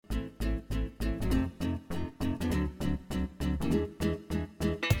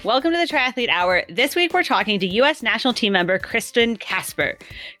Welcome to the Triathlete Hour. This week, we're talking to U.S. national team member Kristin Kasper.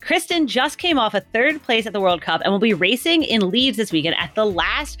 Kristin just came off a third place at the World Cup and will be racing in Leeds this weekend at the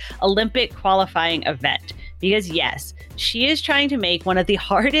last Olympic qualifying event. Because yes, she is trying to make one of the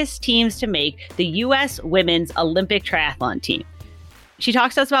hardest teams to make, the U.S. women's Olympic triathlon team. She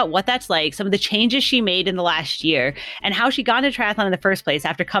talks to us about what that's like, some of the changes she made in the last year, and how she got into triathlon in the first place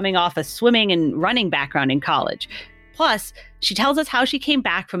after coming off a swimming and running background in college. Plus, she tells us how she came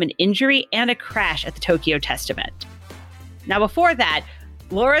back from an injury and a crash at the Tokyo Test event. Now, before that,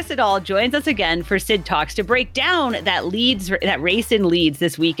 Laura Siddall joins us again for Sid Talks to break down that race in Leeds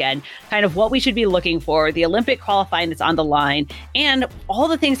this weekend, kind of what we should be looking for, the Olympic qualifying that's on the line, and all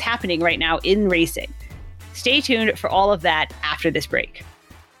the things happening right now in racing. Stay tuned for all of that after this break.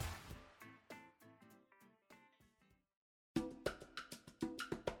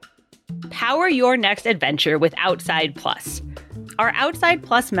 Power your next adventure with Outside Plus. Our Outside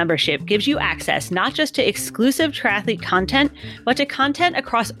Plus membership gives you access not just to exclusive triathlete content, but to content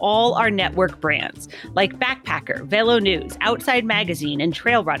across all our network brands, like Backpacker, Velo News, Outside Magazine, and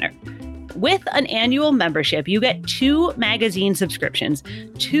Trail Runner. With an annual membership, you get 2 magazine subscriptions,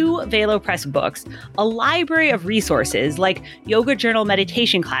 2 VeloPress books, a library of resources like yoga journal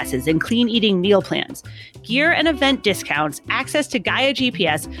meditation classes and clean eating meal plans, gear and event discounts, access to Gaia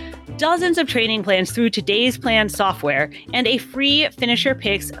GPS, dozens of training plans through Today's Plan software, and a free Finisher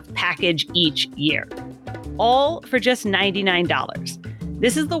Picks package each year. All for just $99.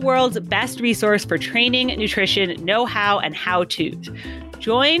 This is the world's best resource for training, nutrition, know-how, and how-tos.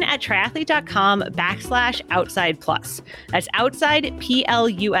 Join at triathlete.com/outside plus. That's outside,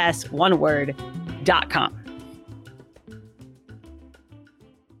 PLUS, one word, .com.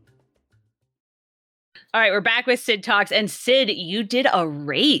 All right, we're back with Sid Talks. And Sid, you did a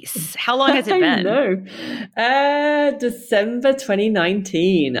race. How long has it been? I know. December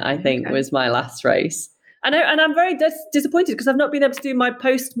 2019, I think, was my last race. I know, and I'm very disappointed because I've not been able to do my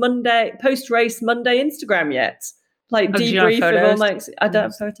post-race Monday Instagram yet. Like debrief of all my. I don't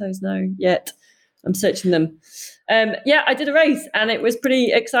have photos, no, yet. I'm searching them. I did a race, and it was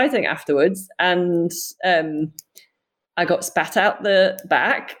pretty exciting afterwards. And I got spat out the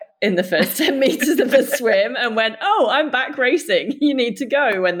back in the first 10 meters of a swim, and went, "Oh, I'm back racing. You need to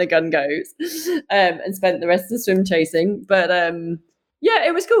go when the gun goes." And spent the rest of the swim chasing, but.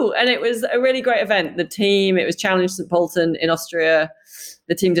 It was cool. And it was a really great event. The team, it was Challenge St. Polten in Austria.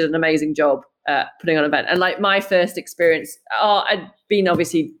 The team did an amazing job putting on an event. And like my first experience, I'd been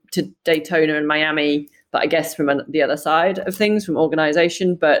obviously to Daytona and Miami, but I guess from the other side of things, from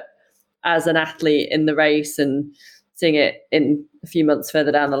organization. But as an athlete in the race and seeing it in a few months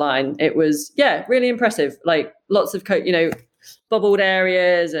further down the line, it was, really impressive. Like lots of, bubbled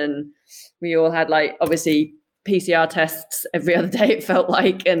areas. And we all had obviously, PCR tests every other day, it felt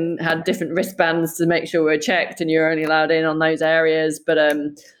like, and had different wristbands to make sure we were checked and you're only allowed in on those areas. But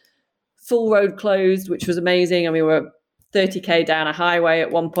full road closed, which was amazing. And we were 30K down a highway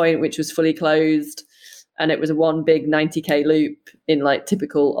at one point, which was fully closed. And it was a one big 90K loop in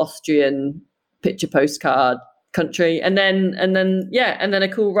typical Austrian picture postcard country. And then a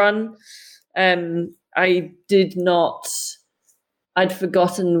cool run. I'd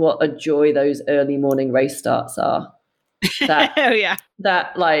forgotten what a joy those early morning race starts are. That,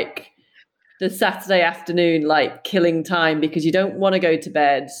 That the Saturday afternoon, killing time because you don't want to go to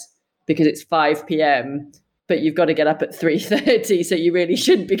bed because it's 5 p.m., but you've got to get up at 3:30. So you really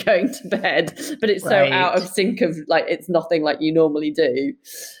shouldn't be going to bed, but it's so out of sync of it's nothing like you normally do.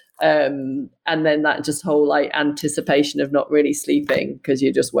 And then that just whole anticipation of not really sleeping because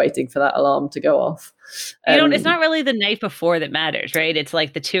you're just waiting for that alarm to go off. It's not really the night before that matters, right? It's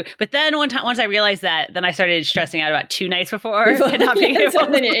the two. But then once I realized that, then I started stressing out about 2 nights before and not being able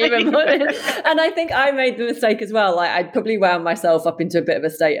to. And I think I made the mistake as well. I'd probably wound myself up into a bit of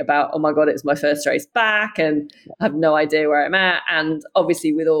a state about, oh my God, it's my first race back and I have no idea where I'm at. And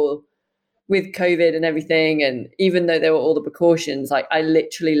obviously with COVID and everything, and even though there were all the precautions, I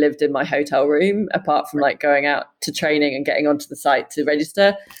literally lived in my hotel room, apart from going out to training and getting onto the site to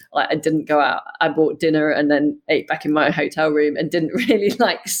register. I didn't go out. I bought dinner and then ate back in my hotel room and didn't really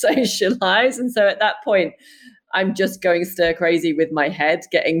socialize. And so at that point, I'm just going stir crazy with my head,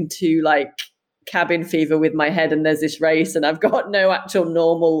 getting to cabin fever with my head, and there's this race and I've got no actual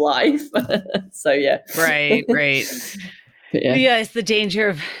normal life. So yeah. Right. But yeah, it's the danger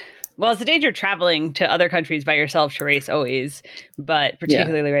of traveling to other countries by yourself to race always, but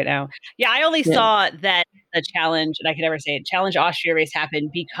particularly right now. Yeah, I only saw that the challenge, and I can never say it, Challenge Austria race happened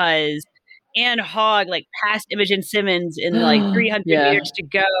because Anne Hogg passed Imogen Simmons in 300 meters to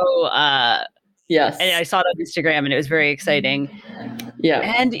go. Yes. And I saw it on Instagram and it was very exciting. Yeah.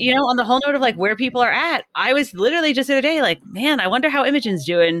 And, on the whole note of like where people are at, I was literally just the other day like, man, I wonder how Imogen's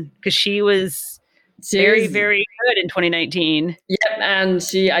doing, because she was very, very good in 2019. Yep. And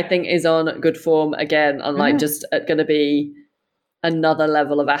she, I think, is on good form again, unlike just going to be another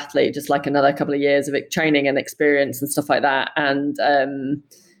level of athlete, just like another couple of years of training and experience and stuff like that. And and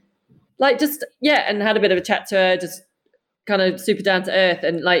had a bit of a chat to her, just kind of super down to earth.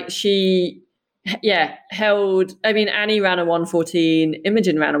 And like she, held, I mean, Annie ran a 1:14,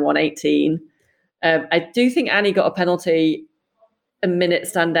 Imogen ran a 1:18. I do think Annie got a penalty, a minute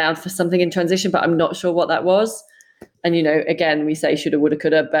stand down for something in transition, but I'm not sure what that was. And, again, we say shoulda, woulda,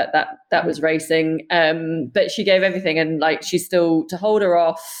 coulda, but that was racing. But she gave everything, and like she still, to hold her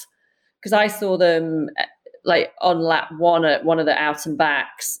off, because I saw them like on lap 1 at one of the out and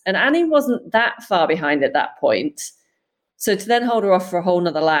backs, and Annie wasn't that far behind at that point. So to then hold her off for a whole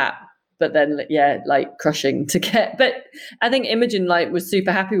nother lap, but then like crushing to get. But I think Imogen was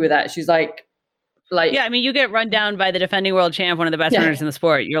super happy with that. She's like, yeah, I mean, you get run down by the defending world champ, one of the best runners in the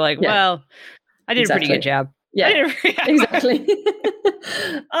sport. You're like, well, I did a pretty good job. Yeah, exactly.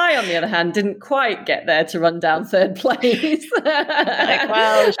 I, on the other hand, didn't quite get there to run down third place.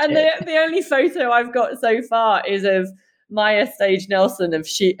 And the only photo I've got so far is of Maya Stage Nelson, of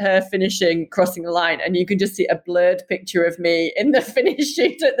her finishing, crossing the line, and you can just see a blurred picture of me in the finish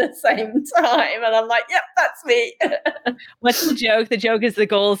sheet at the same time, and I'm like, yep, that's me. What's the joke? The joke is the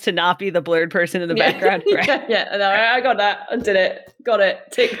goal is to not be the blurred person in the background. Right? No, I got that. I did it. Got it.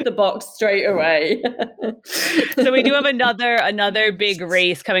 Tick the box straight away. So we do have another big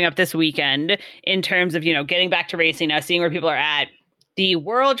race coming up this weekend in terms of, getting back to racing now, seeing where people are at. The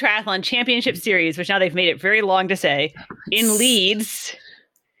World Triathlon Championship Series, which now they've made it very long to say, in Leeds.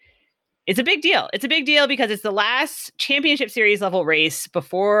 It's a big deal. It's a big deal because it's the last Championship Series level race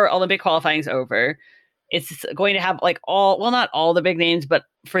before Olympic qualifying is over. It's going to have not all the big names, but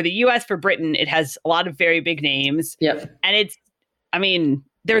for the US, for Britain, it has a lot of very big names. Yep. And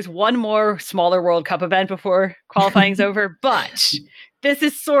there's one more smaller World Cup event before qualifying's over, but this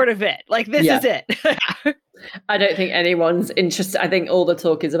is sort of it. This is it. I don't think anyone's interested. I think all the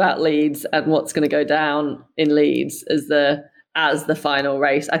talk is about Leeds and what's going to go down in Leeds as the final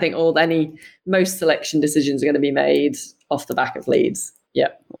race. I think most selection decisions are going to be made off the back of Leeds. Yeah,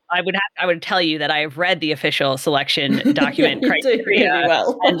 I would tell you that I have read the official selection document criteria really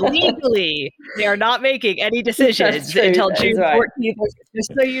well. And legally they are not making any decisions until June 14th,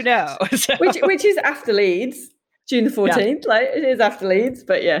 just so you know. So. Which is after Leeds. June the 14th, it is after Leeds,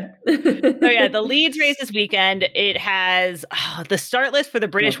 but yeah. The Leeds race this weekend, it has the start list for the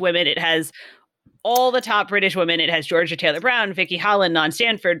British women. It has all the top British women. It has Georgia Taylor-Brown, Vicky Holland, Non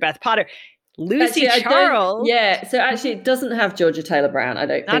Stanford, Beth Potter, Lucy Charles. So actually it doesn't have Georgia Taylor-Brown, I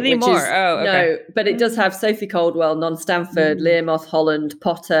don't think. Not anymore. Okay. No, but it does have Sophie Caldwell, Non Stanford, Leah Moth Holland,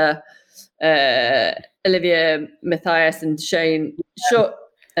 Potter, Olivia Matthias, and Shane Short.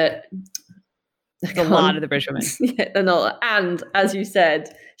 A lot of the British women. And as you said,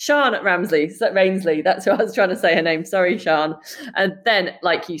 Charlotte Rainsley, that's who I was trying to say her name. Sorry, Sian. And then,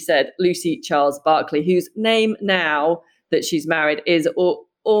 like you said, Lucy Charles Barkley, whose name now that she's married is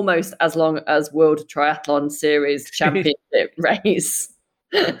almost as long as World Triathlon Series Championship race.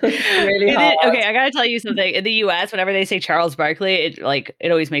 Really hard. Okay, I gotta tell you something. In the US, whenever they say Charles Barkley, it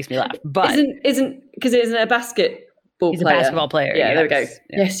always makes me laugh. But isn't because it isn't a basketball He's a basketball player. Yeah, there we go.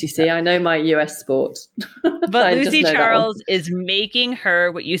 Yes, you see, I know my US sport. But Lucy Charles is making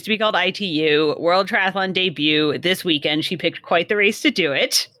her what used to be called ITU World Triathlon debut this weekend. She picked quite the race to do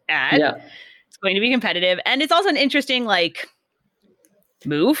it at. Yeah. It's going to be competitive. And it's also an interesting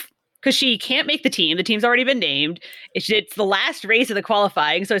move because she can't make the team. The team's already been named. It's the last race of the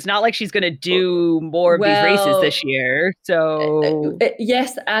qualifying, so it's not like she's going to do more of these races this year. So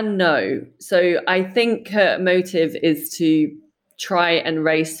yes and no. So I think her motive is to try and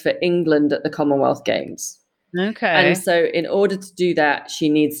race for England at the Commonwealth Games. Okay. And so in order to do that, she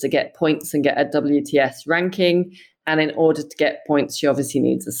needs to get points and get a WTS ranking. And in order to get points, she obviously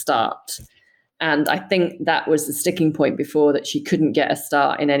needs a start. And I think that was the sticking point before, that she couldn't get a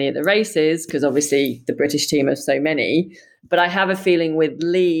start in any of the races because obviously the British team have so many. But I have a feeling with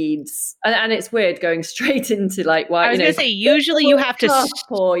Leeds, and it's weird going straight into why. I was going to say, usually you have to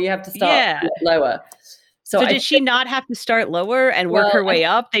start lower. So did she not have to start lower and work her way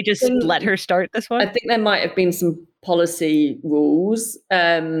up? They just let her start this one? I think there might have been some policy rules.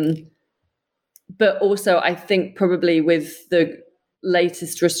 But also I think probably with the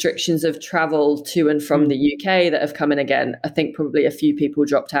latest restrictions of travel to and from the UK that have come in again, I think probably a few people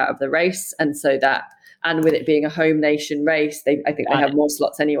dropped out of the race. And so and with it being a home nation race, I think they have more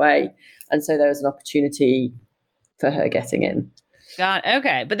slots anyway. And so there was an opportunity for her getting in. God,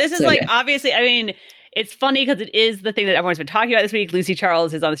 okay. But this is So, like, yeah. obviously, I mean, it's funny because it is the thing that everyone's been talking about this week. Lucy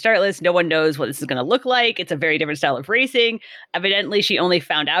Charles is on the start list. No one knows what this is going to look like. It's a very different style of racing. Evidently, she only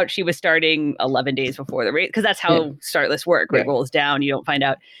found out she was starting 11 days before the race, because that's how start lists work. Right? Rolls down, you don't find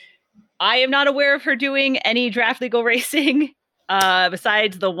out. I am not aware of her doing any draft legal racing.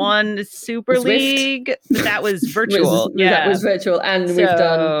 Besides the one Super League, but that was virtual. That was virtual. And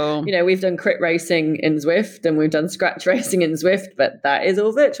we've done crit racing in Zwift, and we've done scratch racing in Zwift, but that is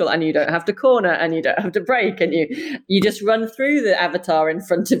all virtual, and you don't have to corner, and you don't have to brake, and you just run through the avatar in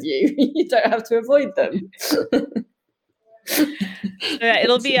front of you. You don't have to avoid them.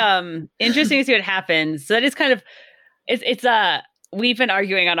 It'll be interesting to see what happens. So that is kind of we've been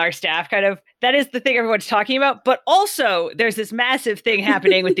arguing on our staff, kind of, that is the thing everyone's talking about. But also there's this massive thing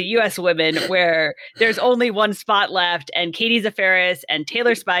happening with the US women where there's only one spot left, and Katie Zaferes and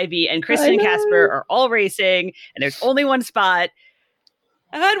Taylor Spivey and Kristin Kasper are all racing, and there's only one spot.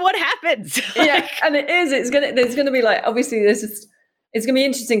 And what happens? Yeah, and there's going to be like, obviously it's going to be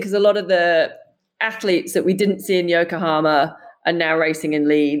interesting because a lot of the athletes that we didn't see in Yokohama are now racing in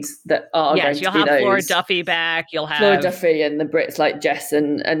Leeds that are going to be those. You'll have Flora Duffy back. You'll have Flora Duffy and the Brits like Jess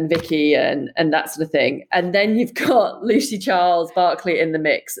and Vicky and that sort of thing. And then you've got Lucy Charles, Barkley in the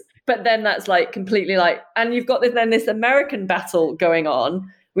mix. But then that's like completely like, and you've got this American battle going on,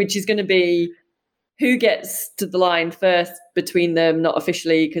 which is going to be who gets to the line first between them, not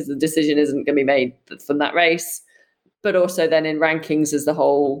officially because the decision isn't going to be made from that race, but also then in rankings is the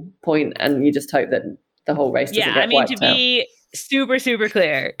whole point, and you just hope that the whole race doesn't get wiped out. To be super, super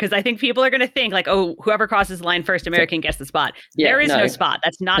clear, because I think people are going to think like, oh, whoever crosses the line first, American gets the spot. There is no spot.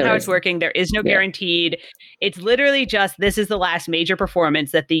 That's not how it's working. There is no guaranteed. It's literally just, this is the last major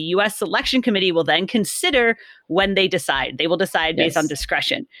performance that the U.S. selection committee will then consider when they decide. They will decide based on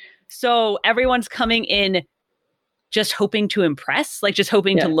discretion. So everyone's coming in just hoping to impress, like just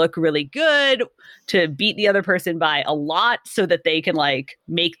hoping to look really good, to beat the other person by a lot so that they can like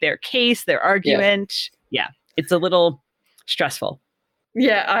make their case, their argument. Yeah, it's a little stressful.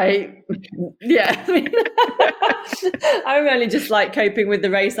 I'm only just like coping with the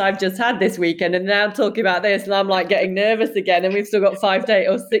race I've just had this weekend, and now talking about this, and I'm like getting nervous again, and we've still got 5 days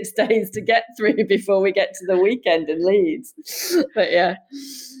or 6 days to get through before we get to the weekend in Leeds. But yeah,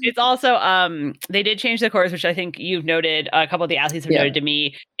 it's also they did change the course, which I think you've noted. A couple of the athletes have noted to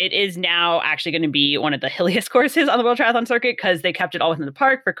me. It is now actually going to be one of the hilliest courses on the World Triathlon Circuit because they kept it all within the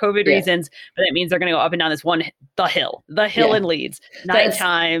park for COVID reasons. But that means they're going to go up and down the hill in Leeds 9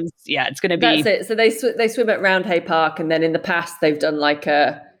 times. Yeah, it's going to be. That's it. So they swim at Roundhay Park, and then in the past they've done like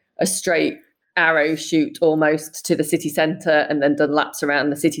a straight arrow shoot almost to the city centre, and then done laps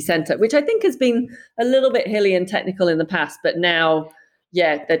around the city centre, which I think has been a little bit hilly and technical in the past. But now,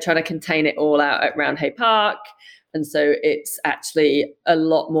 they're trying to contain it all out at Roundhay Park. And so it's actually a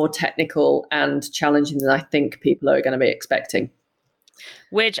lot more technical and challenging than I think people are going to be expecting.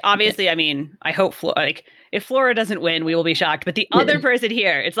 Which obviously, I mean, I hope if Flora doesn't win, we will be shocked. But the other person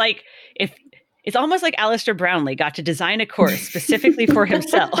here, it's like it's almost like Alistair Brownlee got to design a course specifically for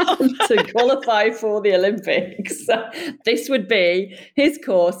himself to qualify for the Olympics. This would be his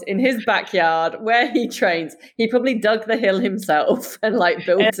course in his backyard where he trains. He probably dug the hill himself and like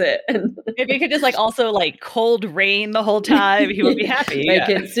built it. And if he could just like also like cold rain the whole time, he would be happy. Make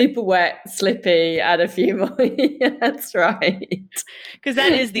it super wet, slippy, add a few more. That's right. Because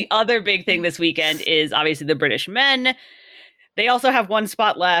that is the other big thing this weekend is obviously the British men. They also have 1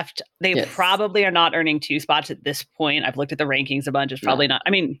 spot left. They probably are not earning 2 spots at this point. I've looked at the rankings a bunch. It's probably not. I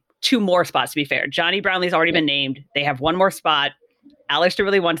mean, 2 more spots to be fair. Johnny Brownlee's already been named. They have 1 more spot. Alistair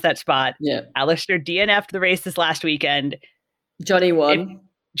really wants that spot. Yeah. Alistair DNF'd the race this last weekend. Johnny won.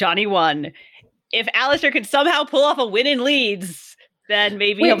 If Alistair could somehow pull off a win in Leeds, then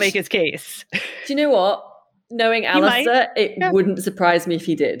maybe he'll make his case. Do you know what? Knowing Alistair, it wouldn't surprise me if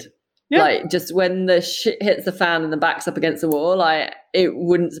he did. Yeah. Like just when the shit hits the fan and the back's up against the wall, it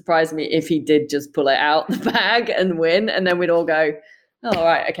wouldn't surprise me if he did just pull it out the bag and win, and then we'd all go, "Oh,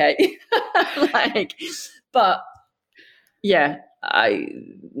 right, okay." But I'm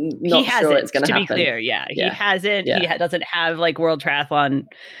not sure it's going to happen. To be clear, he hasn't. He doesn't have like World Triathlon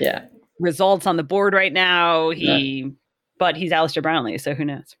results on the board right now. But he's Alistair Brownlee, so who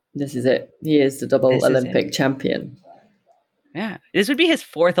knows? This is it. He is the double Olympic champion. Yeah, this would be his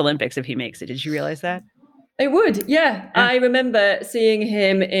 4th Olympics if he makes it. Did you realize that? It would, yeah. I remember seeing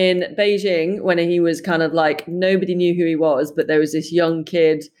him in Beijing when he was kind of like, nobody knew who he was, but there was this young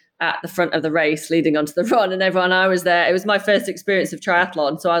kid at the front of the race leading onto the run, and I was there. It was my first experience of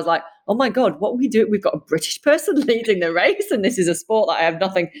triathlon, so I was like, oh my God, what will we do? We've got a British person leading the race, and this is a sport that I have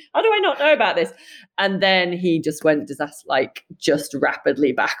nothing. How do I not know about this? And then he just went just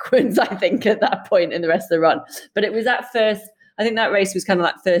rapidly backwards, I think, at that point in the rest of the run. But it was at first, I think that race was kind of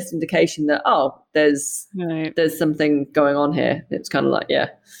like first indication that, there's something going on here. It's kind of like, yeah.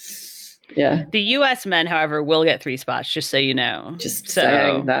 The U.S. men, however, will get 3 spots, just so you know. Just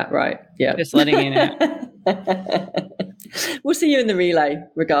saying that, right? Yeah. Just letting you know. We'll see you in the relay,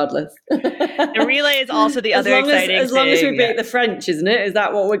 regardless. The relay is also the other exciting thing. As long as we beat the French, isn't it? Is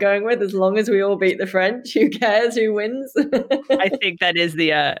that what we're going with? As long as we all beat the French, who cares who wins? I think that is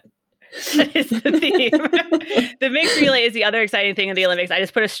the theme. The mixed relay is the other exciting thing in the Olympics. I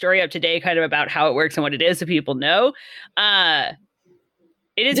just put a story up today kind of about how it works and what it is so people know.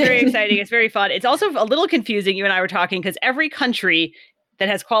 It is very exciting. It's very fun. It's also a little confusing. You and I were talking because every country that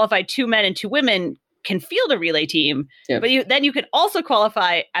has qualified 2 men and 2 women can field a relay team, but then you can also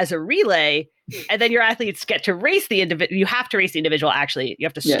qualify as a relay, and then your athletes get to race the individual. You have to race the individual. Actually, you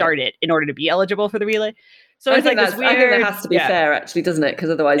have to start it in order to be eligible for the relay. So I think that has to be fair, actually, doesn't it?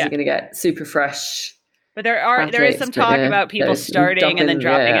 Because otherwise, you're going to get super fresh. But there is some talk about people starting and then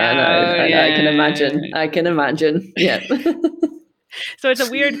dropping out. I can imagine. Yeah. So it's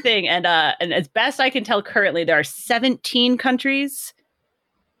a weird thing, and as best I can tell, currently there are 17 countries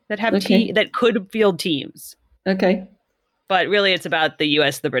that have that could field teams. Okay. But really, it's about the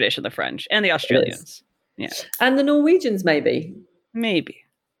US, the British, and the French, and the Australians. Yeah. And the Norwegians, maybe.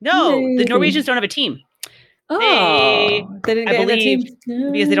 No, the Norwegians don't have a team. They didn't get in the team?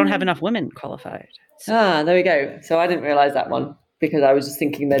 Because they don't have enough women qualified. So. There we go. So I didn't realize that one because I was just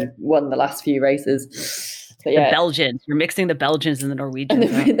thinking they'd won the last few races. But the Belgians. You're mixing the Belgians and the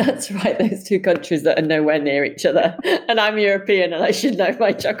Norwegians. Right? That's right. Those 2 countries that are nowhere near each other. And I'm European and I should know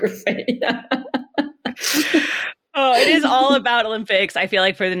my geography. It is all about Olympics, I feel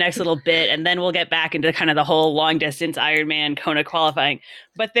like, for the next little bit. And then we'll get back into kind of the whole long distance Ironman Kona qualifying.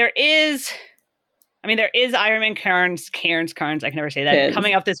 But there is Ironman Cairns, I can never say that,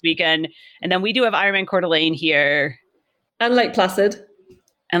 coming up this weekend. And then we do have Ironman Coeur d'Alene here. And Lake Placid.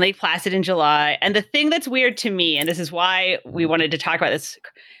 In July. And the thing that's weird to me, and this is why we wanted to talk about this,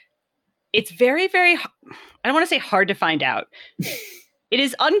 it's very, very, I don't want to say hard to find out. It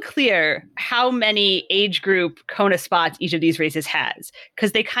is unclear how many age group Kona spots each of these races has.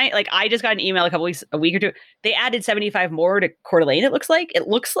 Because they I just got an email a week or two. They added 75 more to Coeur d'Alene, it looks like. It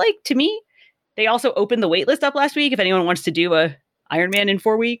looks like to me. They also opened the wait list up last week if anyone wants to do a Ironman in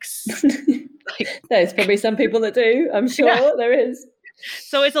 4 weeks. There's probably some people that do. I'm sure there is.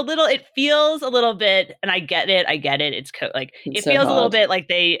 So it feels a little bit, and I get it. It feels a little bit like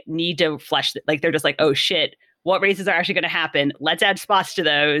they need to flesh, they're just like, oh shit, what races are actually going to happen? Let's add spots to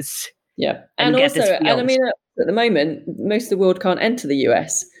those. Yeah. And also, at the moment, most of the world can't enter the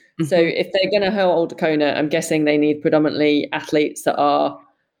US. Mm-hmm. So if they're going to hold Kona, I'm guessing they need predominantly athletes that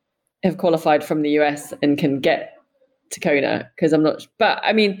have qualified from the US and can get to Kona. Because but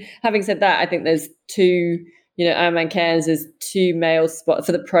I mean, having said that, I think there's 2, Ironman Cairns is 2 male spots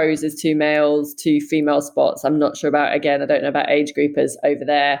for the pros. There's 2 males, 2 female spots. I'm not sure about. Again, I don't know about age groupers over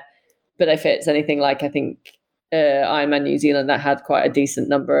there, but if it's anything like, I think Ironman New Zealand, that had quite a decent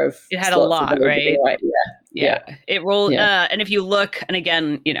number of. It had a lot, right? Yeah. It rolled. Yeah. And if you look, and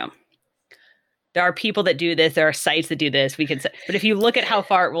again, there are people that do this. There are sites that do this. We can say, but if you look at how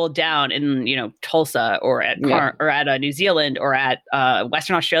far it rolled down in, Tulsa or at New Zealand or at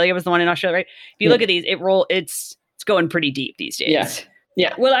Western Australia was the one in Australia, right? If you look at these, it's going pretty deep these days. Yeah.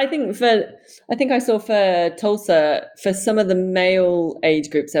 Yeah. Well, I think I saw for Tulsa, for some of the male age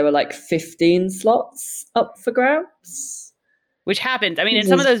groups, there were like 15 slots up for grabs. Which happens. I mean, in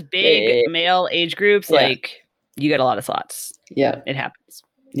some of those big male age groups, you get a lot of slots. Yeah. It happens.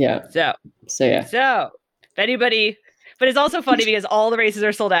 Yeah. So if anybody, but it's also funny because all the races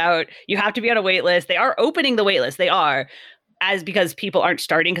are sold out. You have to be on a wait list. They are opening the wait list. They are, because people aren't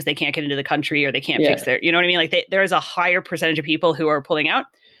starting because they can't get into the country or they can't fix their, you know what I mean? Like there is a higher percentage of people who are pulling out.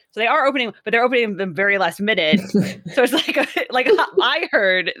 So they are opening, but they're opening them very last minute. So it's like I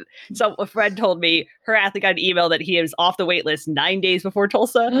heard, so a friend told me her athlete got an email that he was off the wait list 9 days before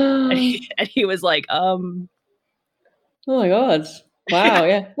Tulsa. and he was like, oh my God. Wow,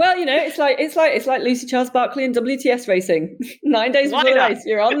 yeah. Well, it's like Lucy Charles Barkley and WTS racing. 9 days before the race,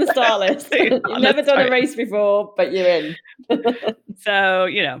 you're on the start list. You've never done a race before, but you're in. So,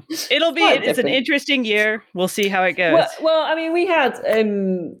 it'll be, it's an interesting year. We'll see how it goes. Well, I mean, we had,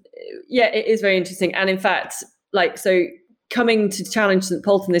 it is very interesting. And in fact, coming to Challenge St.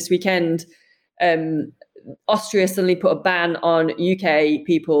 Polten this weekend, Austria suddenly put a ban on UK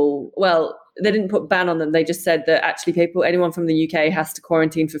people. Well, they didn't put ban on them. They just said that actually anyone from the UK has to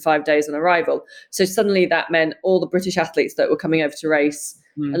quarantine for 5 days on arrival. So suddenly that meant all the British athletes that were coming over to race,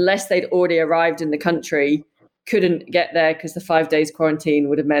 unless they'd already arrived in the country, couldn't get there because the 5 days quarantine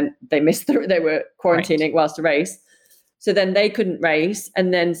would have meant they were quarantining whilst the race. So then they couldn't race.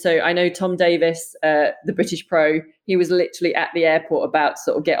 And then, so I know Tom Davis, the British pro, he was literally at the airport about to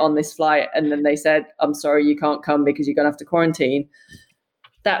sort of get on this flight. And then they said, I'm sorry, you can't come because you're going to have to quarantine.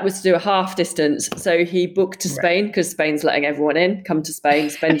 That was to do a half distance. So he booked to Spain because Spain's letting everyone in. Come to Spain,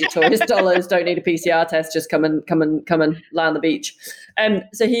 spend your tourist dollars, don't need a PCR test, just come and lie on the beach.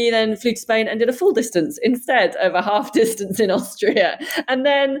 So he then flew to Spain and did a full distance instead of a half distance in Austria. And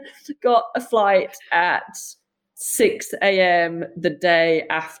then got a flight at 6 a.m. the day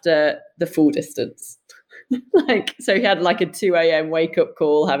after the full distance. So he had like a 2 a.m. wake up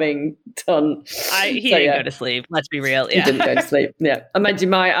call having done. He didn't go to sleep. Let's be real. Yeah. He didn't go to sleep. Yeah.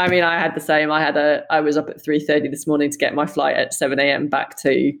 Imagine I had the same. I was up at 3:30 this morning to get my flight at 7 a.m. back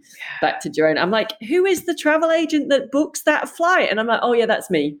to Girona. I'm like, who is the travel agent that books that flight? And I'm like, oh yeah, that's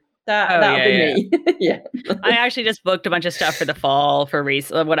me. That'll be me. Yeah. I actually just booked a bunch of stuff for the fall for race,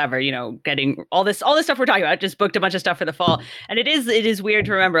 whatever, getting all this stuff we're talking about. Just booked a bunch of stuff for the fall. And it is weird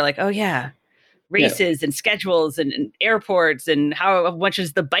to remember, like, oh yeah, races and schedules and airports and how much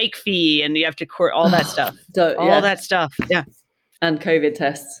is the bike fee, and you have to all that stuff. That stuff. Yeah. And COVID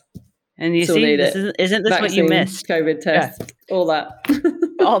tests. And you see, isn't this vaccines, what you missed? COVID tests, all that.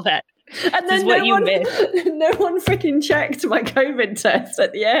 All that. And then no one freaking checked my COVID test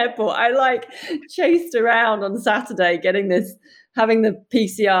at the airport. I chased around on Saturday having the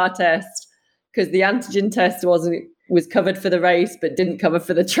PCR test because the antigen test was covered for the race but didn't cover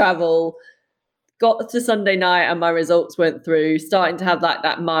for the travel. Got to Sunday night and my results went through, starting to have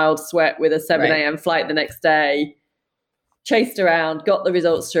that mild sweat with a 7 a.m. flight the next day. Chased around, got the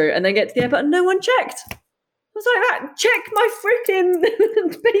results through, and then get to the airport and no one checked. I was like, check my freaking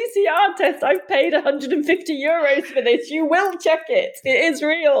PCR test. I've paid 150 euros for this. You will check it. It is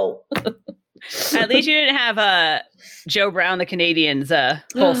real. At least you didn't have Joe Brown, the Canadians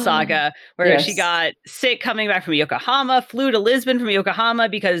whole saga where she got sick coming back from Yokohama, flew to Lisbon from Yokohama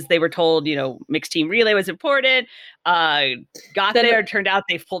because they were told, mixed team relay was important. There, turned out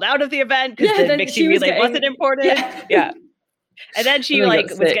they pulled out of the event because the mixed team relay wasn't important. Yeah. And then she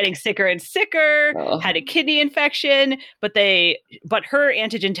was getting sicker and sicker, had a kidney infection, but her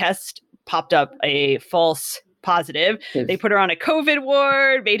antigen test popped up a false positive. They put her on a COVID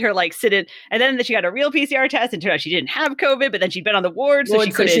ward, made her sit in, and then she got a real PCR test and turned out she didn't have COVID, but then she'd been on the ward, so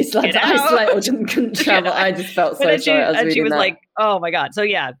she couldn't get out. Or couldn't travel. I just felt so sorry. And she was like, oh my God. So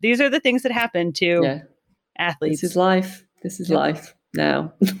yeah, these are the things that happen to athletes. This is life. This is life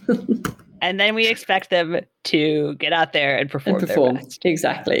now. And then we expect them to get out there and perform. Their best.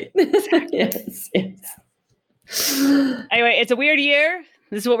 Exactly. Yes. Anyway, it's a weird year.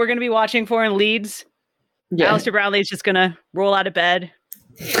 This is what we're going to be watching for in Leeds. Yeah. Alistair Brownlee's just going to roll out of bed,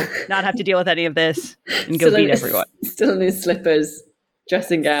 not have to deal with any of this, and go beat everyone. Still in his slippers,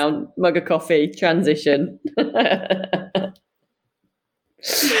 dressing gown, mug of coffee, transition.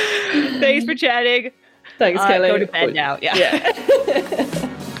 Thanks for chatting. Thanks, Kelly. Go to bed now. Yeah.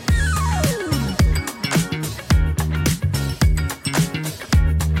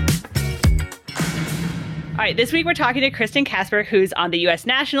 All right, this week we're talking to Kristin Kasper, who's on the U.S.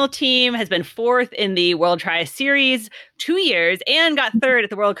 national team, has been fourth in the World Triathlon Series 2 years, and got third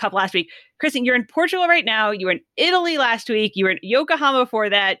at the World Cup last week. Kristin, you're in Portugal right now. You were in Italy last week. You were in Yokohama before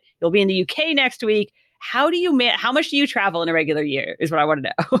that. You'll be in the UK next week. How much do you travel in a regular year is what I want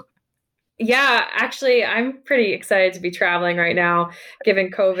to know. Yeah, actually, I'm pretty excited to be traveling right now. Given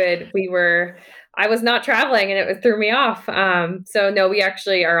COVID, I was not traveling and it threw me off. So no, we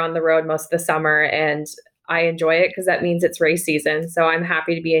actually are on the road most of the summer, and I enjoy it because that means it's race season. So I'm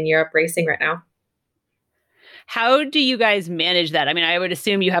happy to be in Europe racing right now. How do you guys manage that? I mean, I would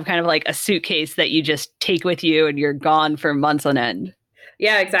assume you have kind of like a suitcase that you just take with you and you're gone for months on end.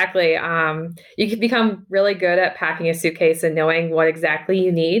 Yeah, exactly. You can become really good at packing a suitcase and knowing what exactly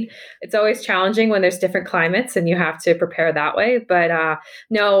you need. It's always challenging when there's different climates and you have to prepare that way. But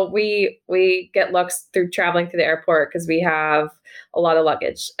no, we get looks through traveling through the airport because we have a lot of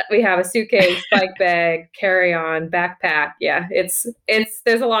luggage. We have a suitcase, bike bag, carry-on, backpack. Yeah, there's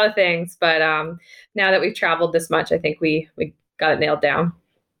a lot of things. But now that we've traveled this much, I think we got it nailed down.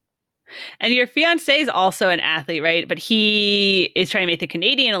 And your fiance is also an athlete, right? But he is trying to make the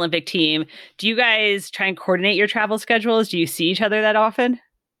Canadian Olympic team. Do you guys try and coordinate your travel schedules? Do you see each other that often?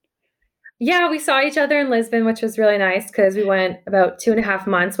 Yeah, we saw each other in Lisbon, which was really nice because we went about 2.5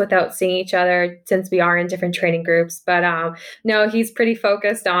 months without seeing each other since we are in different training groups. But no, he's pretty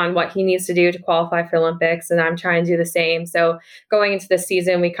focused on what he needs to do to qualify for Olympics, and I'm trying to do the same. So going into this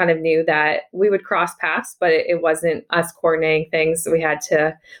season, we kind of knew that we would cross paths, but it wasn't us coordinating things. We had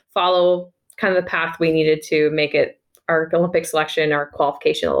to follow kind of the path we needed to make it our Olympic selection, our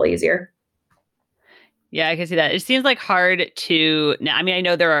qualification a little easier. Yeah, I can see that. It seems like hard to, I mean, I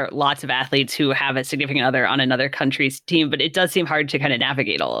know there are lots of athletes who have a significant other on another country's team, but it does seem hard to kind of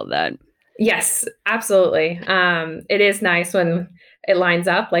navigate all of that. Yes, absolutely. It is nice when it lines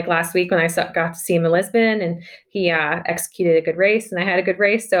up. Like last week when I got to see him in Lisbon, and he executed a good race, and I had a good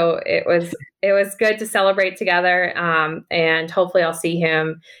race, so it was good to celebrate together. And hopefully, I'll see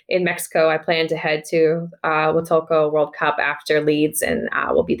him in Mexico. I plan to head to Huatulco World Cup after Leeds, and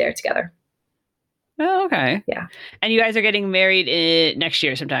we'll be there together. Oh, okay. Yeah. And you guys are getting married next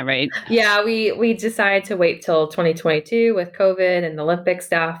year sometime, right? Yeah, we decided to wait till 2022 with COVID and the Olympic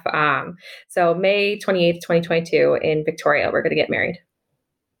stuff. So May 28th, 2022 in Victoria, we're going to get married.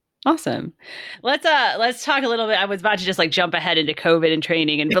 Awesome. Let's talk a little bit. I was about to just like jump ahead into COVID and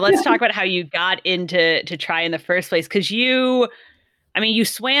training, but let's talk about how you got into try in the first place. Because you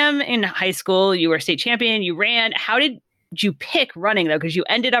swam in high school, you were state champion, you ran. How did you pick running though? Because you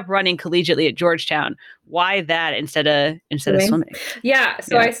ended up running collegiately at Georgetown. Why that instead of swimming? Yeah.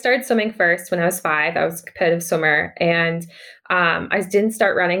 So I started swimming first when I was 5. I was a competitive swimmer, and I didn't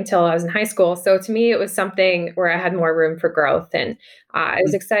start running till I was in high school. So to me, it was something where I had more room for growth, and I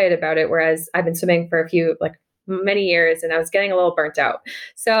was excited about it. Whereas I've been swimming for many years, and I was getting a little burnt out.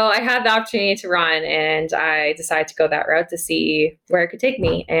 So I had the opportunity to run, and I decided to go that route to see where it could take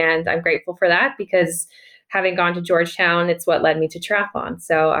me. And I'm grateful for that because having gone to Georgetown, it's what led me to triathlon.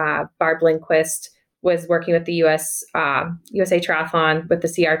 So Barb Lindquist was working with the USA Triathlon with the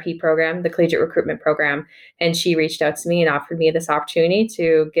CRP program, the Collegiate Recruitment Program, and she reached out to me and offered me this opportunity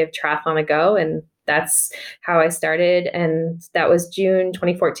to give triathlon a go, and that's how I started, and that was June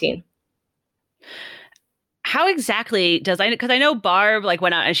 2014. How exactly because I know Barb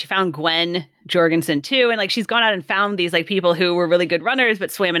went out and she found Gwen Jorgensen too, and she's gone out and found these people who were really good runners but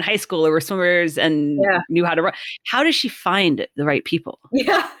swam in high school or were swimmers and knew how to run. How does she find the right people?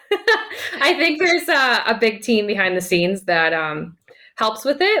 Yeah, I think there's a big team behind the scenes that helps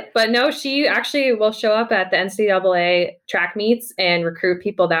with it. But no, she actually will show up at the NCAA track meets and recruit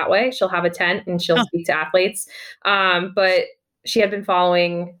people that way. She'll have a tent and she'll speak to athletes. But she had been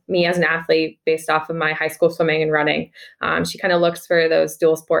following me as an athlete based off of my high school swimming and running. She kind of looks for those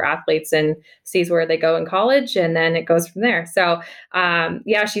dual sport athletes and sees where they go in college, and then it goes from there. So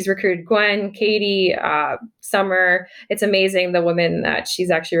she's recruited Gwen, Katie, Summer. It's amazing the women that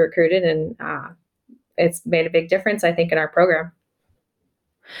she's actually recruited, and it's made a big difference, I think, in our program.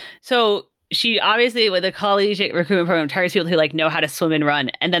 So she obviously, with the collegiate recruitment program, targets people who know how to swim and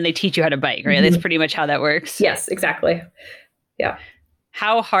run, and then they teach you how to bike, right? Mm-hmm. That's pretty much how that works. Yes, exactly. Yeah.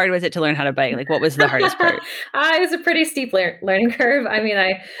 How hard was it to learn how to bike? What was the hardest part? It was a pretty steep learning curve. I mean,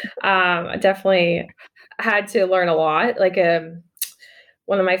 I definitely had to learn a lot.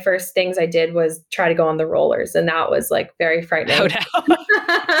 One of my first things I did was try to go on the rollers, and that was very frightening. Oh, no.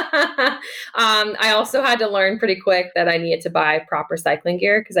 I also had to learn pretty quick that I needed to buy proper cycling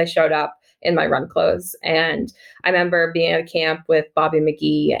gear because I showed up in my run clothes. And I remember being at a camp with Bobby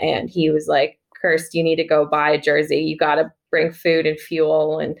McGee, and he was like, Kirst, you need to go buy a jersey. You got to bring food and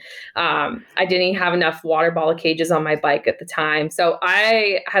fuel. And I didn't even have enough water bottle cages on my bike at the time. So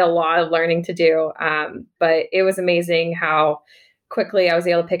I had a lot of learning to do. But it was amazing how quickly I was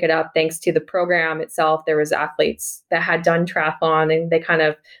able to pick it up thanks to the program itself. There was athletes that had done triathlon, and they kind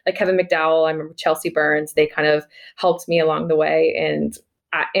of, like Kevin McDowell, I remember Chelsea Burns, they kind of helped me along the way. And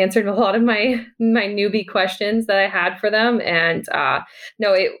I answered a lot of my newbie questions that I had for them. And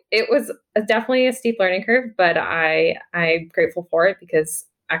no, it was definitely a steep learning curve, but I'm grateful for it because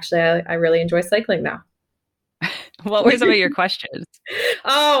actually I really enjoy cycling now. What were some of your questions?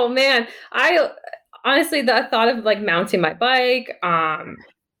 Oh man, I honestly, the thought of mounting my bike,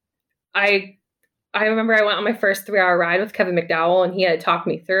 I remember I went on my first 3-hour ride with Kevin McDowell, and he had to talk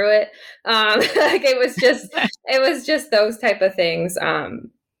me through it. It was just those type of things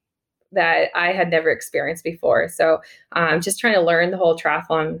that I had never experienced before. So just trying to learn the whole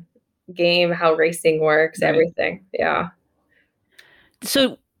triathlon game, how racing works, everything. Yeah.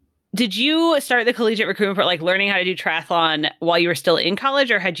 So did you start the collegiate recruitment for learning how to do triathlon while you were still in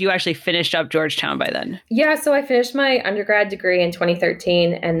college, or had you actually finished up Georgetown by then? Yeah, so I finished my undergrad degree in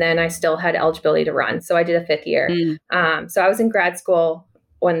 2013, and then I still had eligibility to run. So I did a 5th year. So I was in grad school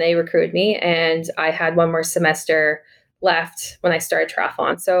when they recruited me, and I had one more semester left when I started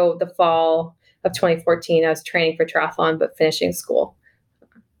triathlon. So the fall of 2014, I was training for triathlon, but finishing school.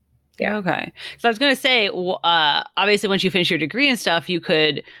 Yeah. Okay. So I was going to say, obviously, once you finish your degree and stuff, you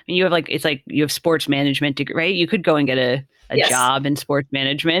could, you have you have sports management degree, right? You could go and get a Yes. job in sports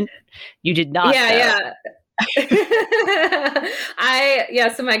management. You did not. Yeah.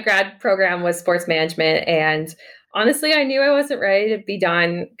 So my grad program was sports management, and honestly, I knew I wasn't ready to be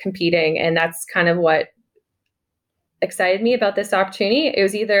done competing. And that's kind of what excited me about this opportunity. It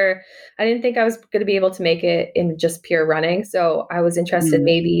was either I didn't think I was going to be able to make it in just pure running. So I was interested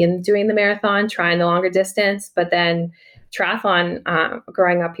maybe in doing the marathon, trying the longer distance, but then triathlon,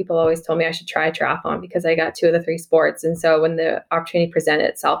 growing up, people always told me I should try triathlon because I got 2 of the 3 sports. And so when the opportunity presented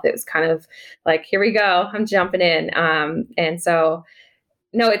itself, it was kind of like, here we go, I'm jumping in. And so,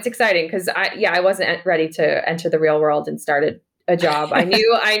 no, it's exciting because I wasn't ready to enter the real world and started a job. I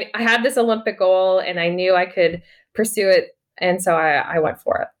knew I had this Olympic goal and I knew I could pursue it. And so I went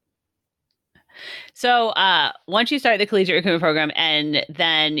for it. So once you start the collegiate recruitment program and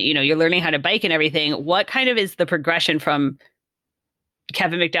then, you're learning how to bike and everything, what kind of is the progression from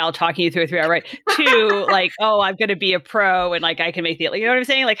Kevin McDowell talking you through a 3-hour ride to like, oh, I'm going to be a pro and like, I can make you know what I'm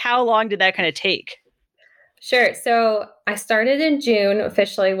saying? Like, how long did that kind of take? Sure. So I started in June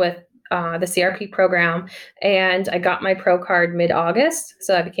officially with the CRP program, and I got my pro card mid-August.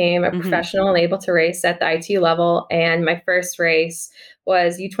 So I became a professional and able to race at the ITU level. And my first race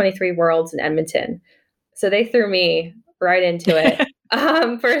was U23 Worlds in Edmonton. So they threw me right into it.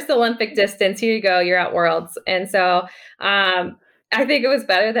 First Olympic distance, here you go, you're at Worlds. And so I think it was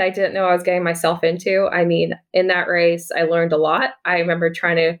better that I didn't know I was getting myself into. I mean, in that race, I learned a lot. I remember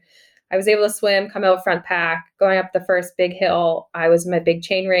I was able to swim, come out front pack, going up the first big hill. I was in my big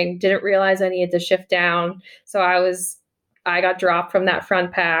chain ring, didn't realize I needed to shift down. So I got dropped from that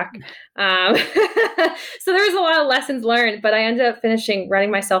front pack. So there was a lot of lessons learned, but I ended up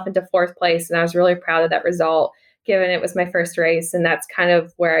running myself into 4th place. And I was really proud of that result, given it was my first race. And that's kind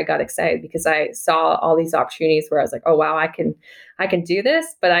of where I got excited because I saw all these opportunities where I was like, oh, wow, I can do this,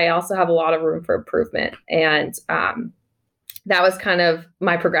 but I also have a lot of room for improvement. And, that was kind of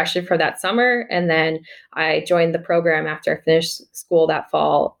my progression for that summer. And then I joined the program after I finished school that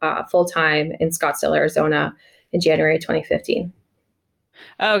fall, full-time in Scottsdale, Arizona in January 2015.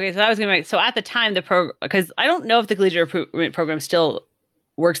 Okay. So that was going to be, so at the time, because I don't know if the collegiate recruitment program still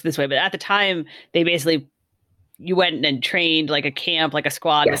works this way, but at the time you went and trained like a camp, like a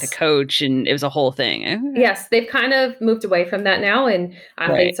squad with a coach, and it was a whole thing. Yes, they've kind of moved away from that now, and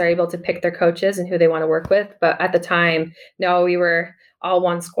athletes are able to pick their coaches and who they want to work with. But at the time, no, we were all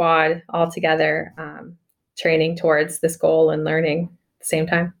one squad, all together, training towards this goal and learning at the same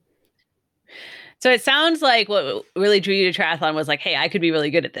time. So it sounds like what really drew you to triathlon was like, hey, I could be really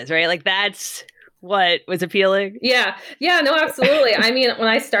good at this, right? Like that's what was appealing. Yeah, no, absolutely. I mean, when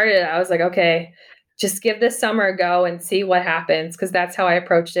I started, I was like, okay, just give this summer a go and see what happens. Cause that's how I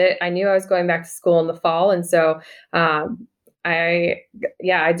approached it. I knew I was going back to school in the fall. And so,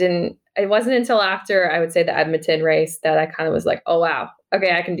 it wasn't until after I would say the Edmonton race that I kind of was like, oh, wow,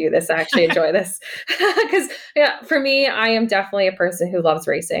 okay, I can do this. I actually enjoy this. Cause for me, I am definitely a person who loves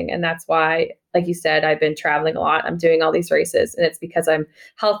racing. And that's why, like you said, I've been traveling a lot. I'm doing all these races, and it's because I'm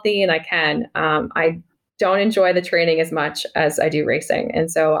healthy and I can. I don't enjoy the training as much as I do racing.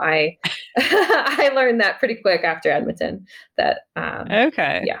 And so I learned that pretty quick after Edmonton that,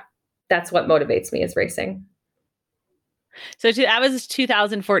 that's what motivates me is racing. So that was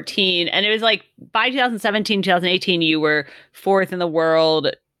 2014. And it was like by 2017, 2018, you were 4th in the world.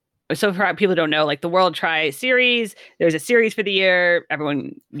 So for people who don't know, like the World Tri Series, there's a series for the year.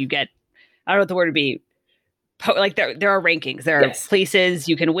 Everyone, I don't know what the word would be. Like there are rankings, there are places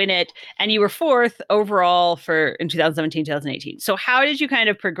you can win it, and you were 4th overall in 2017, 2018. So how did you kind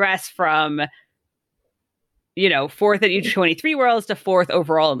of progress from, 4th at U23 Worlds to 4th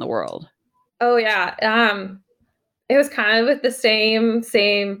overall in the world? Oh yeah. It was kind of with the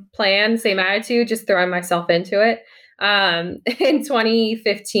same plan, same attitude, just throwing myself into it. In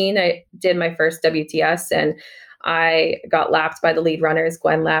 2015, I did my first WTS and I got lapped by the lead runners.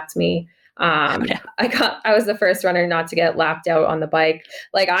 Gwen lapped me. I was the first runner not to get lapped out on the bike.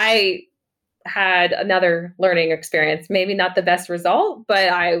 Like I had another learning experience, maybe not the best result, but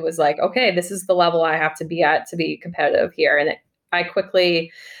I was like, okay, this is the level I have to be at to be competitive here. And I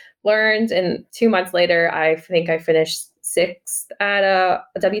quickly learned. And 2 months later, I think I finished 6th at a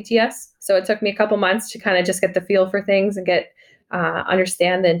WTS. So it took me a couple months to kind of just get the feel for things and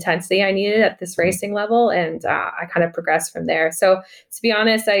understand the intensity I needed at this racing level. And I kind of progressed from there. So to be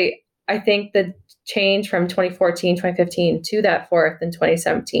honest, I I think the change from 2014, 2015 to that fourth in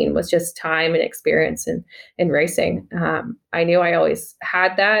 2017 was just time and experience in racing. I knew I always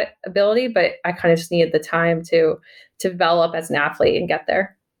had that ability, but I kind of just needed the time to develop as an athlete and get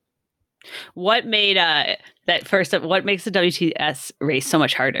there. What made what makes the WTS race so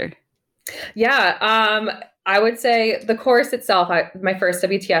much harder? Yeah, I would say the course itself, my first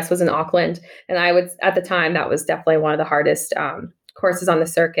WTS was in Auckland, and at the time, that was definitely one of the hardest courses on the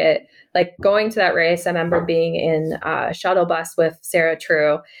circuit. Like going to that race, I remember being in a shuttle bus with Sarah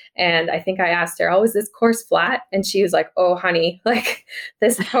True, and I think I asked her, "Oh, is this course flat?" And she was like, "Oh, honey, like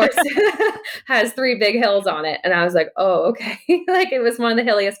this course has 3 big hills on it." And I was like, "Oh, okay." Like it was one of the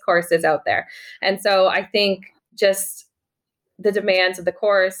hilliest courses out there. And so I think just the demands of the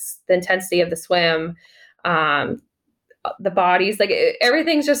course, the intensity of the swim, the bodies, like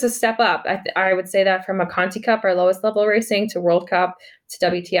everything's just a step up. I would say that from a Conti Cup, our lowest level racing, to World Cup, to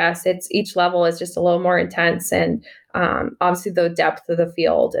WTS, each level is just a little more intense, and obviously the depth of the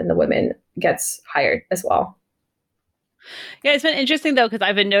field and the women gets higher as well. Yeah, it's been interesting though, because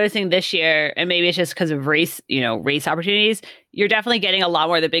I've been noticing this year, and maybe it's just because of race opportunities, you're definitely getting a lot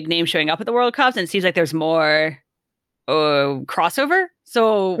more of the big names showing up at the World Cups, and it seems like there's more crossover.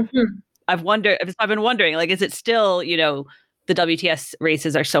 So I've been wondering, like, is it still, the WTS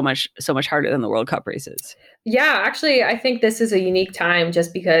races are so much harder than the World Cup races? Yeah, actually, I think this is a unique time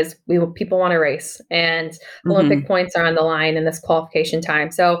just because people want to race, and Olympic points are on the line in this qualification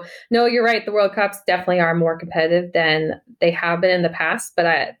time. So no, you're right. The World Cups definitely are more competitive than they have been in the past, but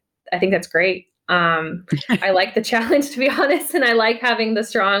I think that's great. I like the challenge, to be honest, and I like having the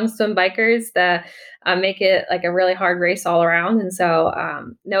strong swim bikers that make it like a really hard race all around. And so,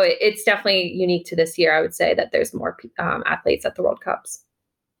 no, it's definitely unique to this year. I would say that there's more athletes at the World Cups.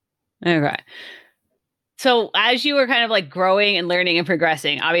 Okay. So as you were kind of like growing and learning and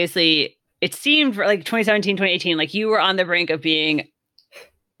progressing, obviously it seemed for like 2017, 2018, like you were on the brink of being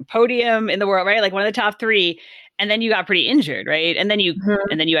podium in the world, right? Like one of the top 3. And then you got pretty injured, right? And then you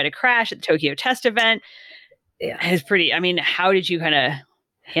had a crash at the Tokyo test event. Yeah. It was pretty, I mean, how did you kind of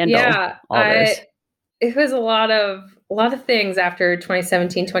handle all this? It was a lot of things after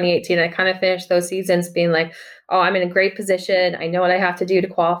 2017, 2018. I kind of finished those seasons being like, oh, I'm in a great position. I know what I have to do to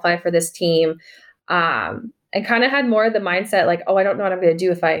qualify for this team. And kind of had more of the mindset like, oh, I don't know what I'm going to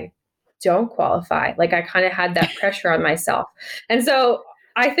do if I don't qualify. Like I kind of had that pressure on myself. And so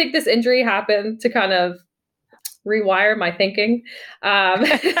I think this injury happened to kind of rewire my thinking.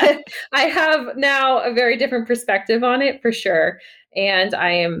 I have now a very different perspective on it for sure. And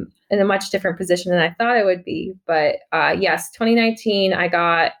I am in a much different position than I thought I would be. But yes, 2019, I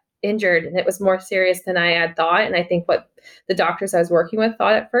got injured, and it was more serious than I had thought. And I think what the doctors I was working with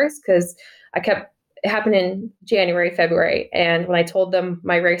thought at first, because it happened in January, February. And when I told them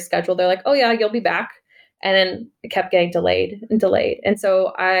my race schedule, they're like, oh yeah, you'll be back. And then it kept getting delayed and delayed. And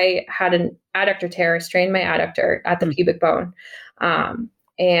so I had an adductor tear, strained my adductor at the pubic bone.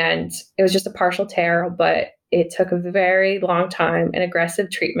 And it was just a partial tear, but it took a very long time and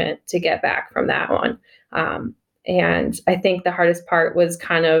aggressive treatment to get back from that one. And I think the hardest part was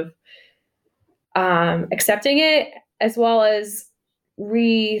kind of accepting it, as well as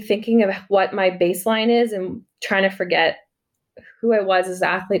rethinking of what my baseline is and trying to forget who I was as an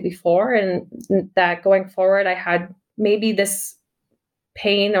athlete before, and that going forward, I had maybe this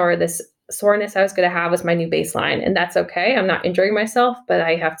pain or this soreness I was going to have as my new baseline. And that's okay. I'm not injuring myself, but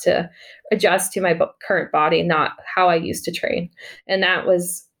I have to adjust to my current body, not how I used to train. And that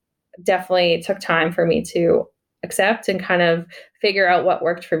was definitely took time for me to accept and kind of figure out what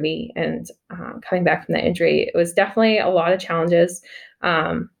worked for me. And coming back from that injury, it was definitely a lot of challenges.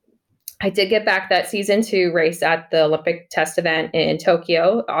 I did get back that season to race at the Olympic test event in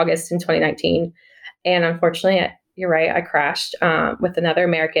Tokyo, August in 2019. And unfortunately, you're right, I crashed with another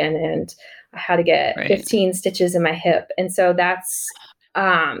American, and I had to get 15 stitches in my hip. And so that's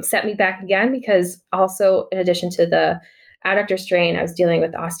set me back again, because also in addition to the adductor strain, I was dealing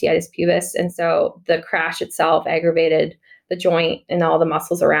with osteitis pubis. And so the crash itself aggravated the joint and all the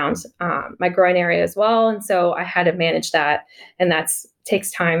muscles around my groin area as well. And so I had to manage that, and that's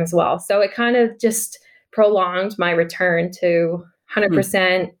takes time as well. So it kind of just prolonged my return to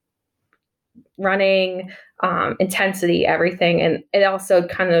 100% running, intensity, everything. And it also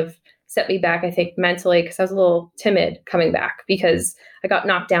kind of set me back, I think, mentally, because I was a little timid coming back because I got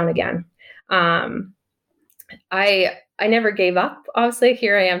knocked down again. I never gave up. Obviously,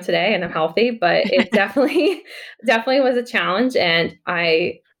 here I am today and I'm healthy, but it definitely was a challenge. And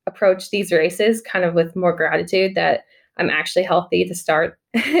I approached these races kind of with more gratitude that I'm actually healthy to start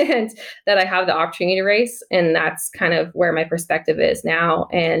and that I have the opportunity to race. And that's kind of where my perspective is now.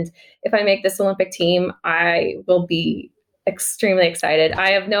 And if I make this Olympic team, I will be extremely excited.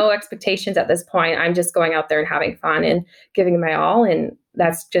 I have no expectations at this point. I'm just going out there and having fun and giving my all. And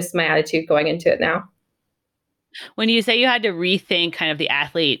that's just my attitude going into it now. When you say you had to rethink kind of the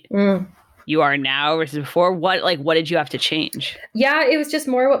athlete you are now versus before, what did you have to change? Yeah, it was just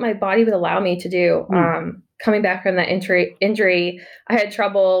more what my body would allow me to do. Coming back from that injury, I had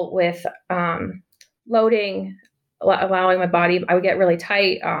trouble with loading, allowing my body. I would get really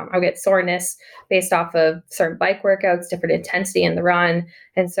tight. I would get soreness based off of certain bike workouts, different intensity in the run.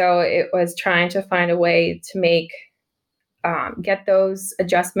 And so it was trying to find a way to get those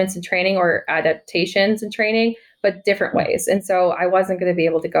adjustments in training or adaptations in training, but different ways. And so I wasn't going to be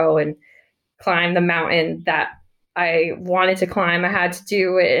able to go and climb the mountain that I wanted to climb. I had to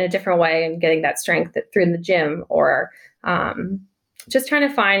do it in a different way and getting that strength through the gym, or just trying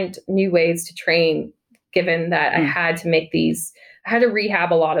to find new ways to train, given that I had to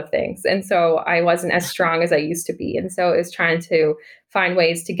rehab a lot of things. And so I wasn't as strong as I used to be. And so it was trying to find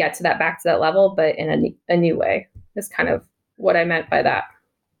ways to get back to that level, but in a new way is kind of what I meant by that.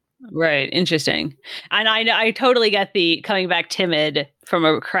 Right. Interesting. And I totally get the coming back timid from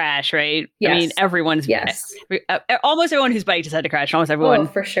a crash, right? Yes. I mean, almost everyone who's biked has had to crash. Almost everyone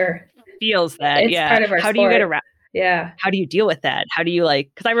for sure feels that. It's part of our How sport. do you get around? Yeah. How do you deal with that? How do you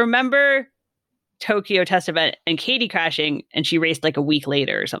because I remember Tokyo test event and Katie crashing and she raced like a week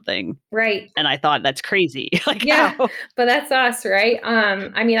later or something. Right. And I thought that's crazy. Yeah, but that's us, right?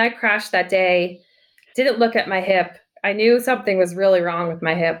 I mean, I crashed that day, didn't look at my hip. I knew something was really wrong with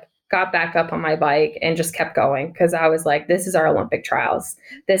my hip, got back up on my bike and just kept going because I was like, this is our Olympic trials.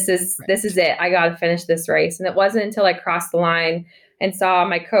 This is it. I got to finish this race. And it wasn't until I crossed the line and saw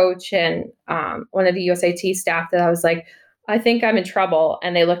my coach and one of the USAT staff that I was like, I think I'm in trouble.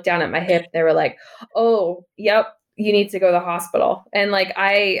 And they looked down at my hip. They were like, oh, yep, you need to go to the hospital. And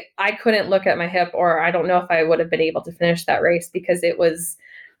I couldn't look at my hip, or I don't know if I would have been able to finish that race because it was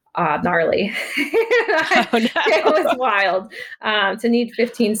gnarly. Oh, no. It was wild. To need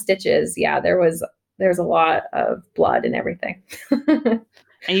 15 stitches. Yeah, there's a lot of blood and everything.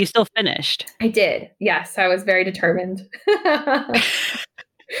 And you still finished. I did. Yes, I was very determined.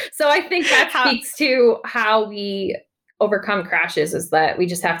 So I think that speaks to how we overcome crashes, is that we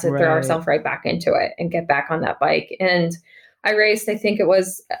just have to throw ourselves right back into it and get back on that bike. And I raced, I think it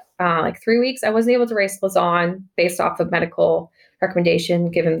was 3 weeks. I wasn't able to race Lausanne based off of medical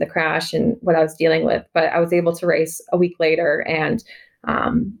recommendation given the crash and what I was dealing with, but I was able to race a week later and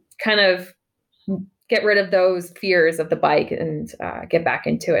kind of get rid of those fears of the bike and get back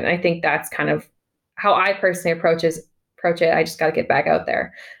into it. And I think that's kind of how I personally approach it. I just got to get back out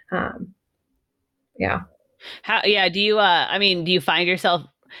there. Yeah. Do you, do you find yourself,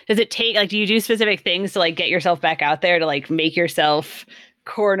 does it take, do you do specific things to get yourself back out there to make yourself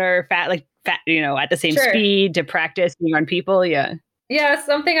corner fat, at the same speed to practice being on people? Yeah. Yeah.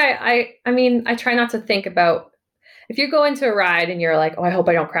 Something I try not to think about. If you go into a ride and you're like, oh, I hope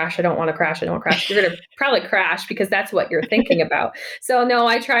I don't crash. I don't want to crash. You're going to probably crash because that's what you're thinking about. So no,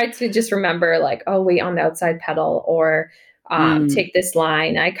 I try to just remember oh, wait on the outside pedal, or take this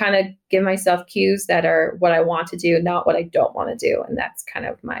line. I kind of give myself cues that are what I want to do, not what I don't want to do. And that's kind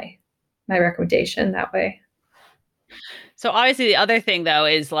of my recommendation that way. So obviously the other thing though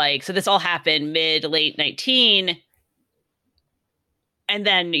is so this all happened late 19. And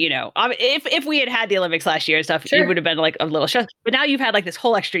then, if we had the Olympics last year and stuff, it would have been a little stress. But now you've had this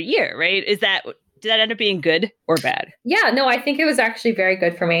whole extra year, right? Did that end up being good or bad? Yeah, no, I think it was actually very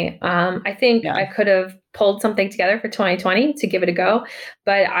good for me. I think I could have pulled something together for 2020 to give it a go,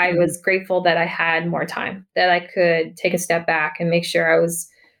 but I was grateful that I had more time, that I could take a step back and make sure I was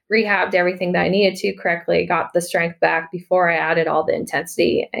rehabbed everything that I needed to correctly, got the strength back before I added all the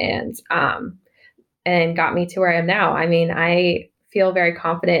intensity, and got me to where I am now. I mean, I feel very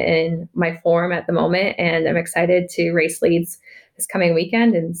confident in my form at the moment, and I'm excited to race Leeds this coming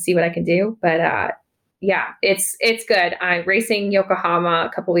weekend and see what I can do. But it's good. Racing Yokohama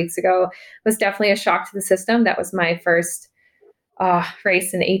a couple weeks ago was definitely a shock to the system. That was my first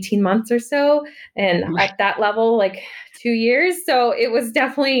race in 18 months or so, and at that level, 2 years. So it was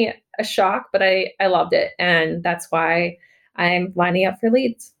definitely a shock, but I loved it, and that's why I'm lining up for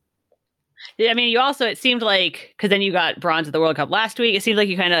Leeds. Yeah, I mean, it seemed because then you got bronze at the World Cup last week. It seemed like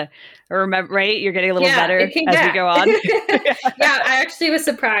you kind of remember, right? You're getting a little better as we go on. Yeah, I actually was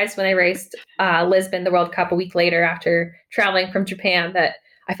surprised when I raced Lisbon, the World Cup, a week later after traveling from Japan, that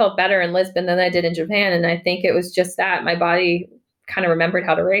I felt better in Lisbon than I did in Japan. And I think it was just that my body kind of remembered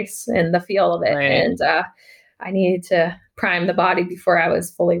how to race and the feel of it. Right. And I needed to prime the body before I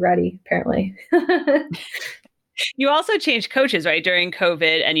was fully ready, apparently. You also changed coaches, right, during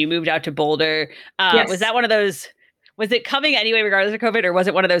COVID, and you moved out to Boulder. Yes. Was that one of those? Was it coming anyway, regardless of COVID, or was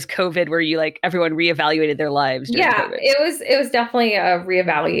it one of those COVID where you like everyone reevaluated their lives during COVID? It was definitely a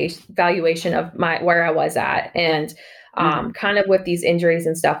reevaluation of where I was at, and kind of with these injuries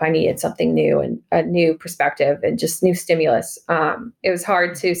and stuff, I needed something new and a new perspective and just new stimulus. It was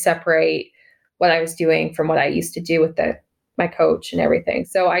hard to separate what I was doing from what I used to do with my coach and everything.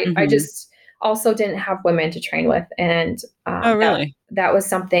 So I just also didn't have women to train with. And oh, really? That was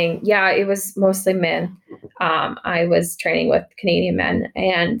something, it was mostly men. I was training with Canadian men,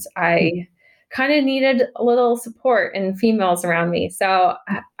 and I kind of needed a little support and females around me. So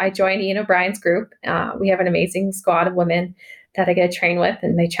I joined Ian O'Brien's group. We have an amazing squad of women that I get to train with,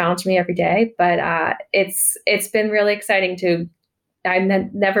 and they challenge me every day. But it's been really exciting I've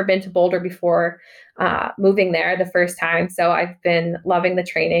never been to Boulder before, moving there the first time. So I've been loving the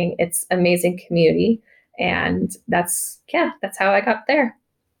training. It's amazing community. And that's how I got there.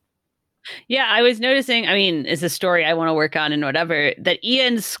 Yeah, I was noticing, I mean, it's a story I want to work on and whatever, that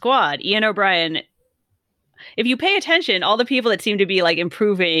Ian's squad, Ian O'Brien, if you pay attention, all the people that seem to be like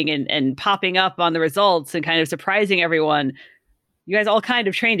improving and popping up on the results and kind of surprising everyone, you guys all kind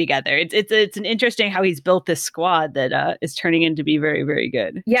of train together. It's an interesting how he's built this squad that is turning into be very, very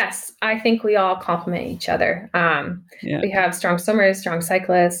good. Yes, I think we all complement each other. We have strong swimmers, strong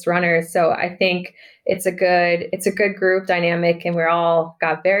cyclists, runners. So I think it's a good group dynamic, and we're all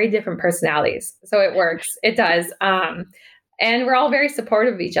got very different personalities. So it works. It does. And we're all very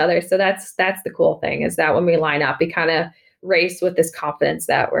supportive of each other. So that's the cool thing, is that when we line up, we kind of race with this confidence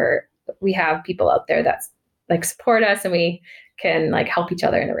that we have people out there that's like support us, and we can like help each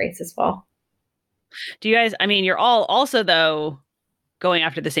other in the race as well. Do you guys, I mean, you're all also though going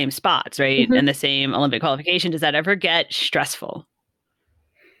after the same spots, right? And the same Olympic qualification. Does that ever get stressful?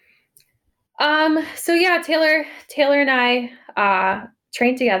 So yeah, Taylor and I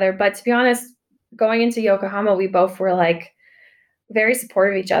trained together, but to be honest, going into Yokohama, we both were like very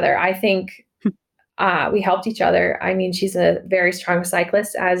supportive of each other. I think we helped each other. I mean, she's a very strong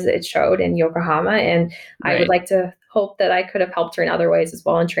cyclist, as it showed in Yokohama, and I would like to hope that I could have helped her in other ways as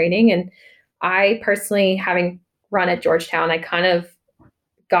well in training. And I personally, having run at Georgetown, I kind of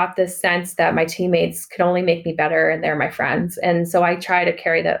got this sense that my teammates could only make me better, and they're my friends. And so I try to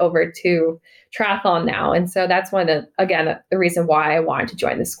carry that over to triathlon now. And so that's the reason why I wanted to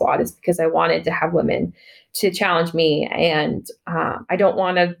join the squad, is because I wanted to have women to challenge me. And I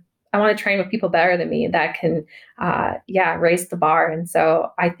want to train with people better than me that can, raise the bar. And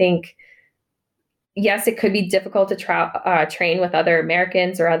so I think, yes, it could be difficult to train with other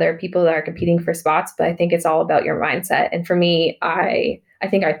Americans or other people that are competing for spots, but I think it's all about your mindset. And for me, I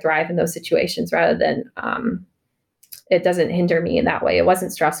think I thrive in those situations rather than it doesn't hinder me in that way. It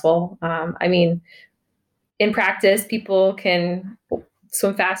wasn't stressful. I mean, in practice, people can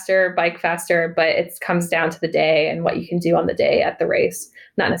swim faster, bike faster, but it comes down to the day and what you can do on the day at the race,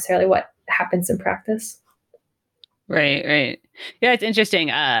 not necessarily what happens in practice. Right. Yeah, it's interesting.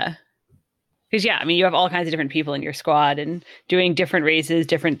 Because, I mean, you have all kinds of different people in your squad and doing different races,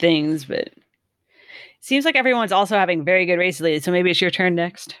 different things, but it seems like everyone's also having very good races lately. So maybe it's your turn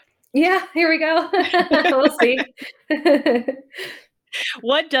next. Yeah, here we go. We'll see.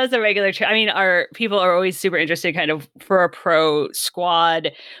 What does a regular people are always super interested kind of for a pro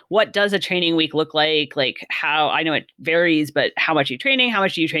squad. What does a training week look like? Like how, I know it varies, but how much are you training? How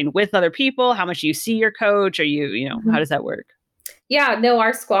much do you train with other people? How much do you see your coach? Are you, how does that work? Yeah, no,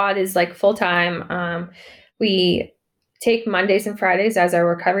 our squad is like full time. We take Mondays and Fridays as our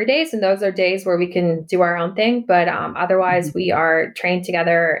recovery days, and those are days where we can do our own thing. But otherwise, we are trained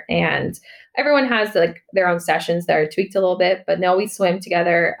together, and everyone has like their own sessions that are tweaked a little bit. But no, we swim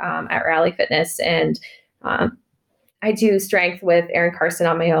together at Rally Fitness, and I do strength with Erin Carson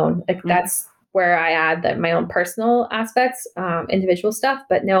on my own. Like that's where I add my own personal aspects, individual stuff.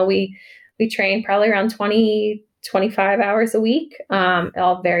 But no, we train probably around 20-25 hours a week. It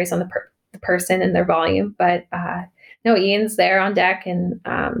all varies on the person and their volume, but no, Ian's there on deck, and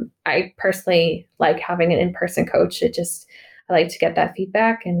I personally like having an in-person coach. I like to get that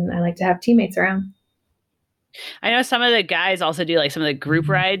feedback, and I like to have teammates around. I know some of the guys also do like some of the group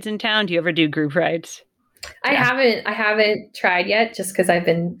rides in town. Do you ever do group rides? I haven't tried yet, just because I've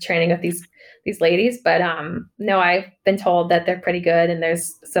been training with these ladies, but no, I've been told that they're pretty good, and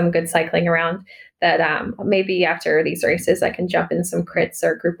there's some good cycling around that maybe after these races I can jump in some crits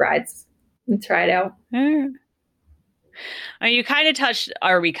or group rides and try it out. You kind of touched,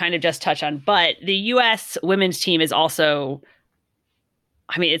 or we kind of just touched on, but the U.S. women's team is also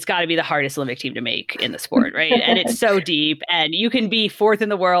I mean, it's got to be the hardest Olympic team to make in the sport, right? And it's so deep, and you can be fourth in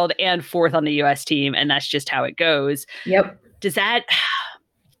the world and fourth on the US team, and that's just how it goes. Yep. Does that,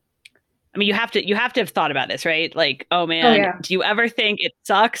 I mean, you have to have thought about this, right? Like, oh man, do you ever think it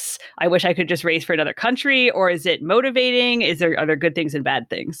sucks? I wish I could just race for another country, or is it motivating? Are there good things and bad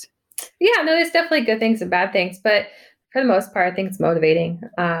things? Yeah, no, there's definitely good things and bad things, but for the most part, I think it's motivating.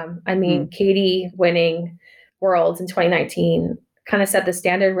 I mean, Katie winning Worlds in 2019 kind of set the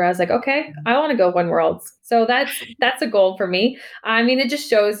standard where I was like, okay, I want to go win Worlds. So that's a goal for me. I mean, it just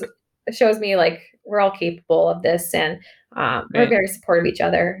shows me like we're all capable of this, and we're very supportive of each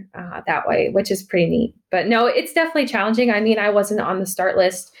other that way, which is pretty neat. But no, it's definitely challenging. I mean, I wasn't on the start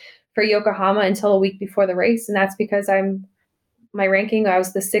list for Yokohama until a week before the race, and that's because my ranking, I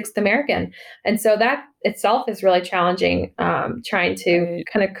was the 6th American. And so that itself is really challenging, trying to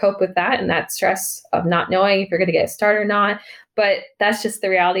kind of cope with that and that stress of not knowing if you're going to get a start or not. But that's just the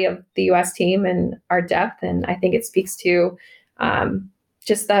reality of the US team and our depth. And I think it speaks to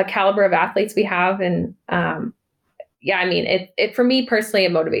just the caliber of athletes we have. And I mean, it for me personally,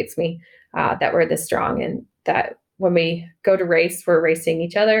 it motivates me that we're this strong, and that when we go to race, we're racing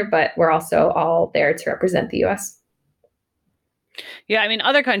each other, but we're also all there to represent the US. Yeah, I mean,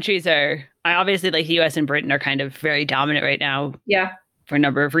 other countries are obviously, like the US and Britain are kind of very dominant right now. Yeah. For a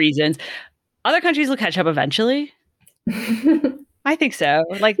number of reasons. Other countries will catch up eventually. I think so.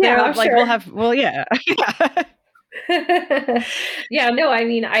 Like, yeah, like sure. Yeah. Yeah, no, I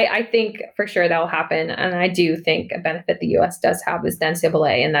mean, I think for sure that'll happen. And I do think a benefit the US does have is the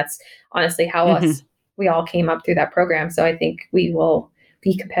NCAA. And that's honestly how we all came up through that program. So I think we will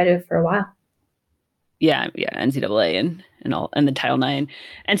be competitive for a while. Yeah, NCAA and all, and the Title IX.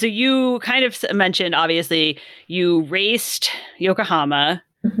 And so you kind of mentioned, obviously, you raced Yokohama,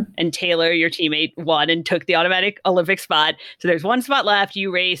 and Taylor, your teammate, won and took the automatic Olympic spot. So there's one spot left.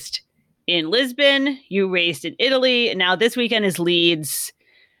 You raced in Lisbon, you raced in Italy, and now this weekend is Leeds.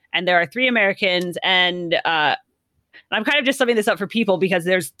 And there are 3 Americans, and I'm kind of just summing this up for people because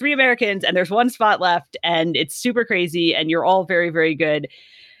there's 3 Americans and there's one spot left, and it's super crazy, and you're all very, very good.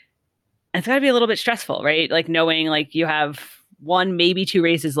 And it's got to be a little bit stressful, right? Like knowing like you have 1, maybe 2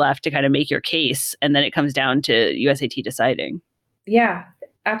 races left to kind of make your case, and then it comes down to USAT deciding. Yeah,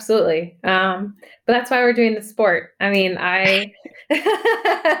 absolutely. But that's why we're doing the sport. I mean,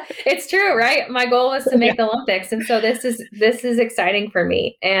 it's true, right? My goal was to make the Olympics. And so this is exciting for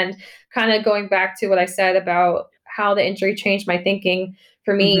me. And kind of going back to what I said about how the injury changed my thinking,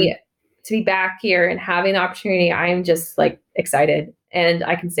 for me to be back here and having the opportunity, I'm just like excited. And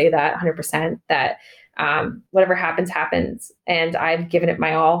I can say that 100% that whatever happens. And I've given it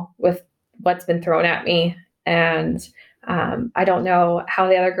my all with what's been thrown at me. And I don't know how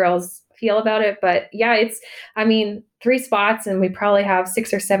the other girls feel about it, but yeah, 3 spots, and we probably have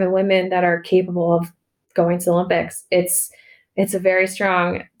 6 or 7 women that are capable of going to the Olympics. It's a very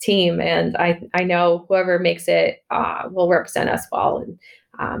strong team, and I know whoever makes it will represent us well. And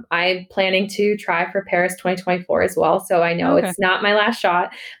I'm planning to try for Paris 2024 as well. So I know it's not my last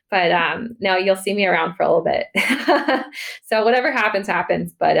shot, but no, you'll see me around for a little bit. So whatever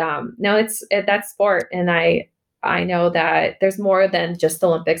happens. But no, that's sport. And I know that there's more than just the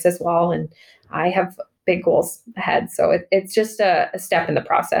Olympics as well. And I have big goals ahead. So it's just a step in the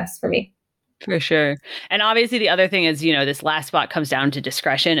process for me. For sure. And obviously the other thing is, this last spot comes down to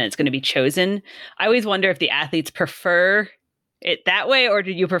discretion, and it's going to be chosen. I always wonder if the athletes prefer it that way, or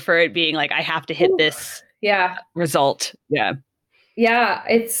do you prefer it being like, I have to hit this result? Yeah. Yeah.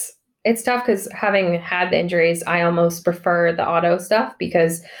 It's tough because having had the injuries, I almost prefer the auto stuff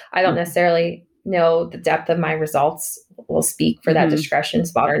because I don't necessarily know the depth of my results will speak for that discretion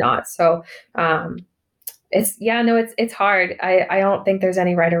spot or not. So it's hard. I don't think there's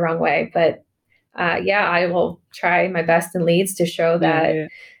any right or wrong way, but I will try my best in Leeds to show that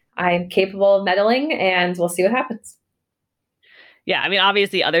I'm capable of medaling, and we'll see what happens. Yeah, I mean,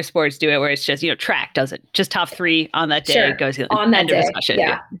 obviously other sports do it where it's just, track does it. Just top 3 on that day goes on that day. Discussion.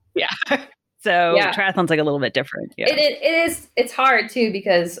 Yeah. So triathlon's like a little bit different. Yeah. It's hard too,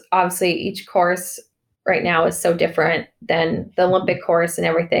 because obviously each course right now is so different than the Olympic course and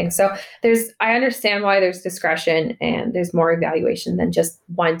everything. So I understand why there's discretion and there's more evaluation than just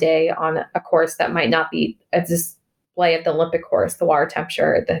one day on a course that might not be a display of the Olympic course, the water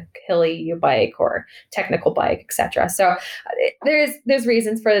temperature, the hilly U-bike or technical bike, etc. So there's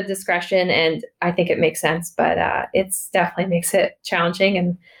reasons for the discretion, and I think it makes sense, but it's definitely makes it challenging,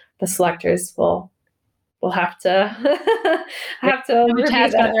 and the selectors will have to review that. On their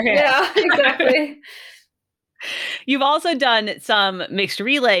hands. Yeah, exactly. You've also done some mixed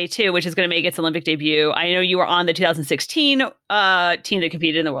relay too, which is going to make its Olympic debut. I know you were on the 2016 team that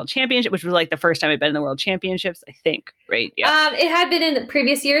competed in the World Championship, which was like the first time I'd been in the World Championships, I think, right? Yeah. It had been in the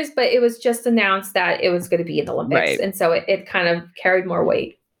previous years, but it was just announced that it was going to be in the Olympics. Right. And so it kind of carried more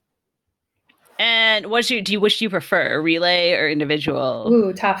weight. And which do you prefer, relay or individual?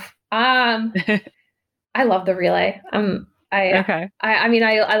 Ooh, tough. I love the relay. I mean,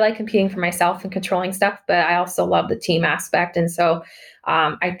 I like competing for myself and controlling stuff, but I also love the team aspect. And so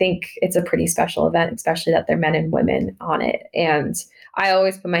I think it's a pretty special event, especially that there are men and women on it. And I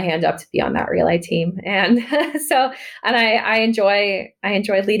always put my hand up to be on that relay team. And I enjoy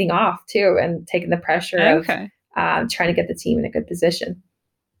leading off too, and taking the pressure of trying to get the team in a good position.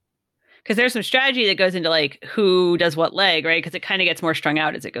 Because there's some strategy that goes into like who does what leg, right? Because it kind of gets more strung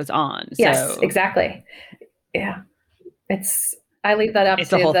out as it goes on. Yes, exactly. Yeah. I leave that up to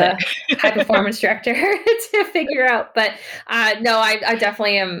the high performance director to figure out. But no, I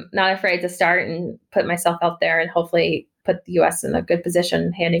definitely am not afraid to start and put myself out there and hopefully put the U.S. in a good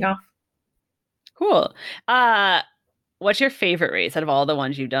position handing off. Cool. What's your favorite race out of all the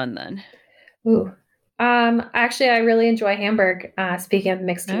ones you've done then? Ooh. Actually, I really enjoy Hamburg, speaking of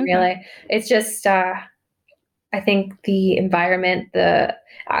mixed relay. It's just, I think the environment, the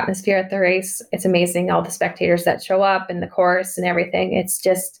atmosphere at the race, it's amazing. All the spectators that show up and the course and everything. It's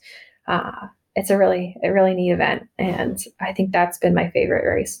just, it's a really neat event. And I think that's been my favorite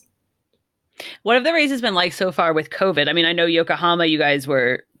race. What have the races been like so far with COVID? I mean, I know Yokohama, you guys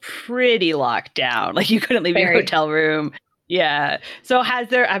were pretty locked down. Like you couldn't leave your hotel room. Yeah. So have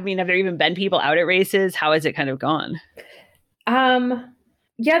there even been people out at races? How has it kind of gone?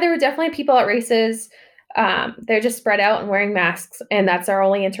 Yeah, there were definitely people at races. They're just spread out and wearing masks. And that's our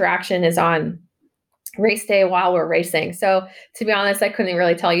only interaction is on race day while we're racing. So to be honest, I couldn't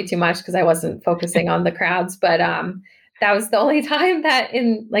really tell you too much because I wasn't focusing on the crowds. But that was the only time that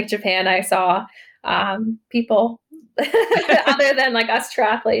in like Japan, I saw people other than like us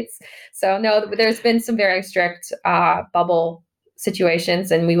triathletes. So no, there's been some very strict bubble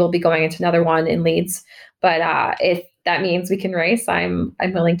situations, and we will be going into another one in Leeds. But if that means we can race, I'm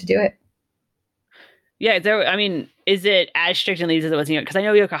willing to do it. Yeah, is it as strict in Leeds as it was in Yokohama? Because I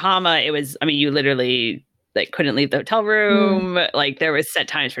know Yokohama, you literally like couldn't leave the hotel room. Like there was set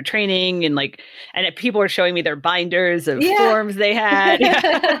times for training, and people were showing me their binders of forms they had.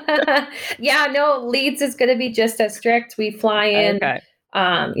 Yeah, no, Leeds is going to be just as strict. We fly in. Okay.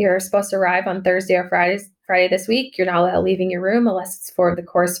 You're supposed to arrive on Thursday or Friday this week. You're not allowed leaving your room unless it's for the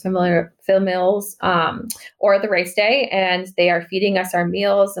course mills or the race day. And they are feeding us our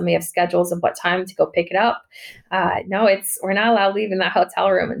meals, and we have schedules of what time to go pick it up. We're not allowed leaving that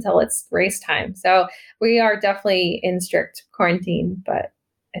hotel room until it's race time. So we are definitely in strict quarantine, but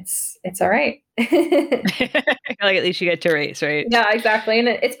it's all right. Like at least you get to race, right? Yeah, exactly. And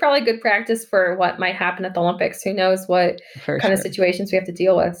it's probably good practice for what might happen at the Olympics. Who knows what kind of situations we have to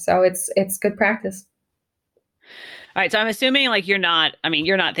deal with. So it's good practice. All right. So I'm assuming you're not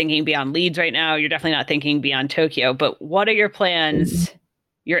thinking beyond Leeds right now. You're definitely not thinking beyond Tokyo, but what are your plans? Mm-hmm.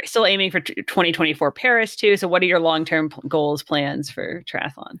 You're still aiming for 2024 Paris too. So what are your long-term goals, plans for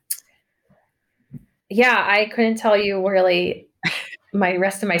triathlon? Yeah, I couldn't tell you really my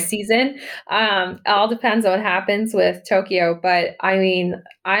rest of my season. All depends on what happens with Tokyo, but I mean,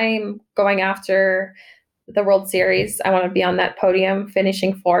 I'm going after the World Series. I want to be on that podium,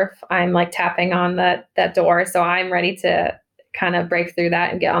 finishing fourth. I'm tapping on that door. So I'm ready to kind of break through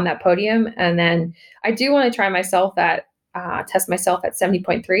that and get on that podium. And then I do want to try myself test myself at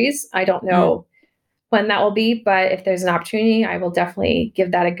 70.3s. I don't know when that will be, but if there's an opportunity, I will definitely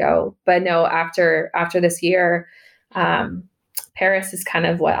give that a go. But no, after this year, Paris is kind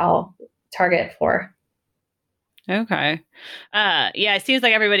of what I'll target for. Okay. Yeah, it seems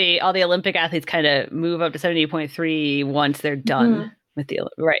like all the Olympic athletes kind of move up to 70.3 once they're done with the,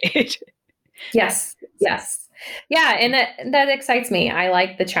 right? Yes. Yeah. And that excites me. I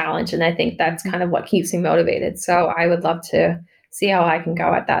like the challenge, and I think that's kind of what keeps me motivated. So I would love to see how I can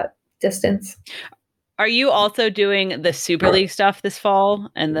go at that distance. Are you also doing the Super League stuff this fall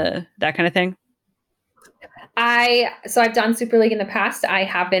and that kind of thing? I've done Super League in the past. I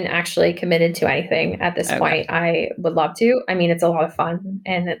haven't actually committed to anything at this point. I would love to. I mean, it's a lot of fun,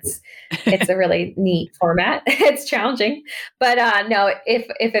 and it's a really neat format. It's challenging, but no, if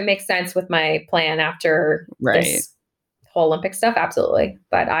it makes sense with my plan after this whole Olympic stuff, absolutely.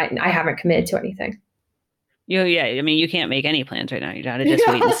 But I haven't committed to anything. Yeah. I mean, you can't make any plans right now. You got to just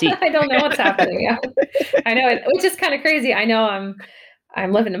wait and see. I don't know what's happening. Yeah. I know it, which is kind of crazy. I know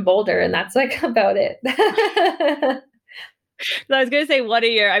I'm living in Boulder, and that's about it. So I was going to say,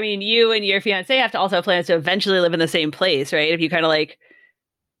 you and your fiance have to also have plans to eventually live in the same place, right? If you kind of like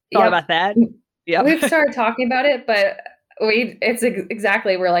thought about that. Yeah. We've started talking about it, but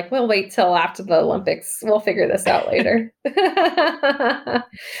exactly, we're like, we'll wait till after the Olympics. We'll figure this out later.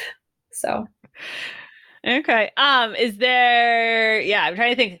 So. Okay. I'm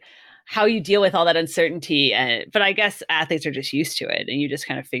trying to think how you deal with all that uncertainty, but I guess athletes are just used to it and you just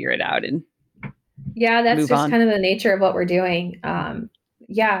kind of figure it out and that's just kind of the nature of what we're doing.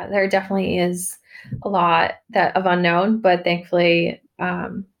 There definitely is a lot of unknown, but thankfully,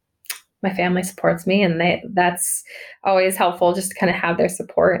 my family supports me, and that's always helpful just to kind of have their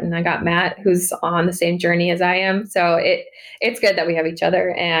support. And I got Matt, who's on the same journey as I am. So it's good that we have each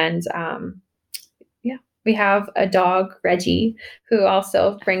other. And, we have a dog, Reggie, who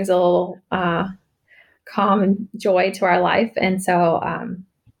also brings a little calm and joy to our life. And so,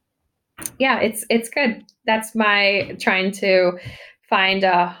 it's good. That's my trying to find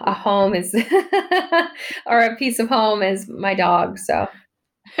a home or a piece of home is my dog. So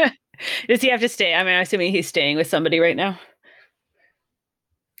does he have to stay? I mean, I'm assuming he's staying with somebody right now.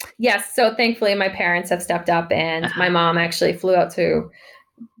 Yes. So thankfully my parents have stepped up, and my mom actually flew out to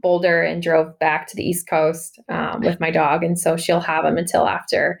Boulder and drove back to the East Coast with my dog. And so she'll have him until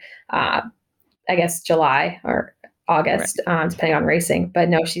after, I guess, July or August, right. Depending on racing. But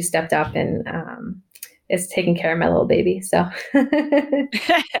no, she stepped up and is taking care of my little baby. So.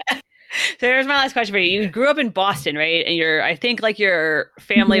 So here's my last question for you. You grew up in Boston, right? And I think like your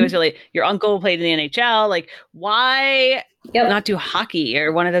family was really, your uncle played in the NHL. Like, why not do hockey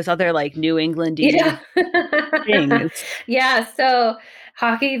or one of those other like New England things? Yeah. So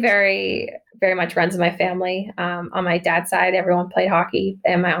hockey very, very much runs in my family. On my dad's side, everyone played hockey,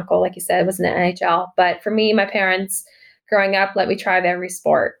 and my uncle, like you said, was in the NHL. But for me, my parents growing up let me try every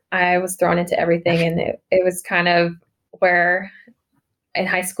sport. I was thrown into everything, and it was kind of where in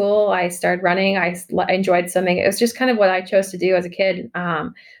high school I started running. I enjoyed swimming. It was just kind of what I chose to do as a kid. I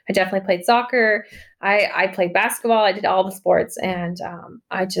definitely played soccer. I played basketball. I did all the sports, and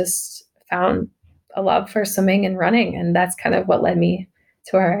I just found a love for swimming and running, and that's kind of what led me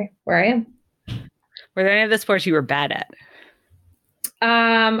to where I am. Were there any of the sports you were bad at?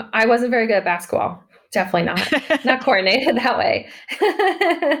 I wasn't very good at basketball. Definitely not coordinated that way.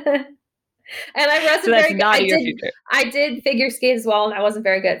 And I wasn't very good. I did figure skate as well, and I wasn't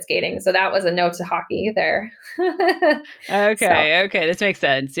very good at skating. So that was a no to hockey there. Okay. This makes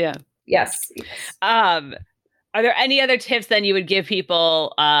sense. Yeah. Yes. Are there any other tips then you would give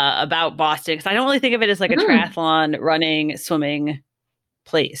people about Boston? Because I don't really think of it as like a triathlon, running, swimming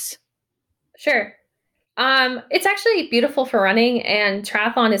place. Sure. It's actually beautiful for running, and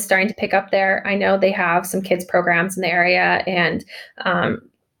triathlon is starting to pick up there. I know they have some kids programs in the area and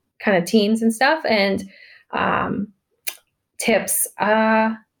kind of teams and stuff, and tips.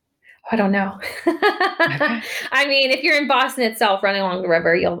 I don't know. I mean, if you're in Boston itself, running along the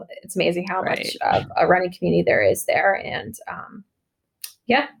river, it's amazing how much of a running community there is there. And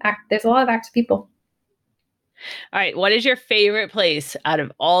there's a lot of active people. All right. What is your favorite place out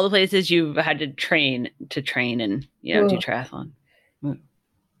of all the places you've had to train and, do triathlon?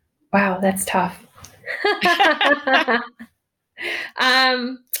 Wow, that's tough.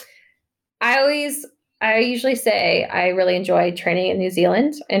 I usually say I really enjoy training in New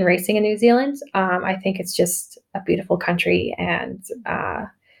Zealand and racing in New Zealand. I think it's just a beautiful country, and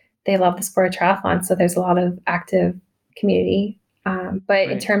they love the sport of triathlon. So there's a lot of active community. But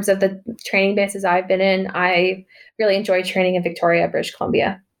in terms of the training bases I've been in, I really enjoy training in Victoria, British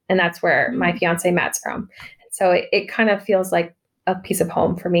Columbia. And that's where my fiance Matt's from. So it kind of feels like a piece of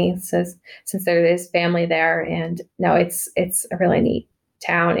home for me, since there is family there. And no, it's a really neat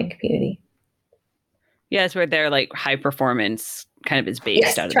town and community. Yeah, it's where their like high performance kind of is based.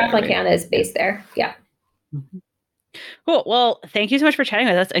 Yes, out of Triathlon Canada is based there. Yeah. Mm-hmm. Cool. Well, thank you so much for chatting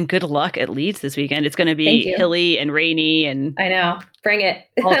with us, and good luck at Leeds this weekend. It's going to be hilly and rainy, and I know. Bring it.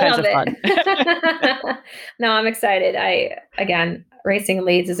 All kinds of fun. No, I'm excited. Racing in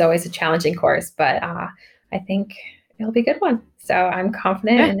Leeds is always a challenging course, but I think it'll be a good one. So I'm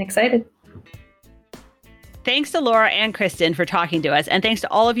confident and excited. Thanks to Laura and Kristen for talking to us, and thanks to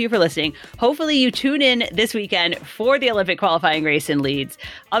all of you for listening. Hopefully you tune in this weekend for the Olympic qualifying race in Leeds.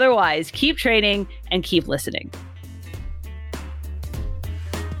 Otherwise, keep training and keep listening.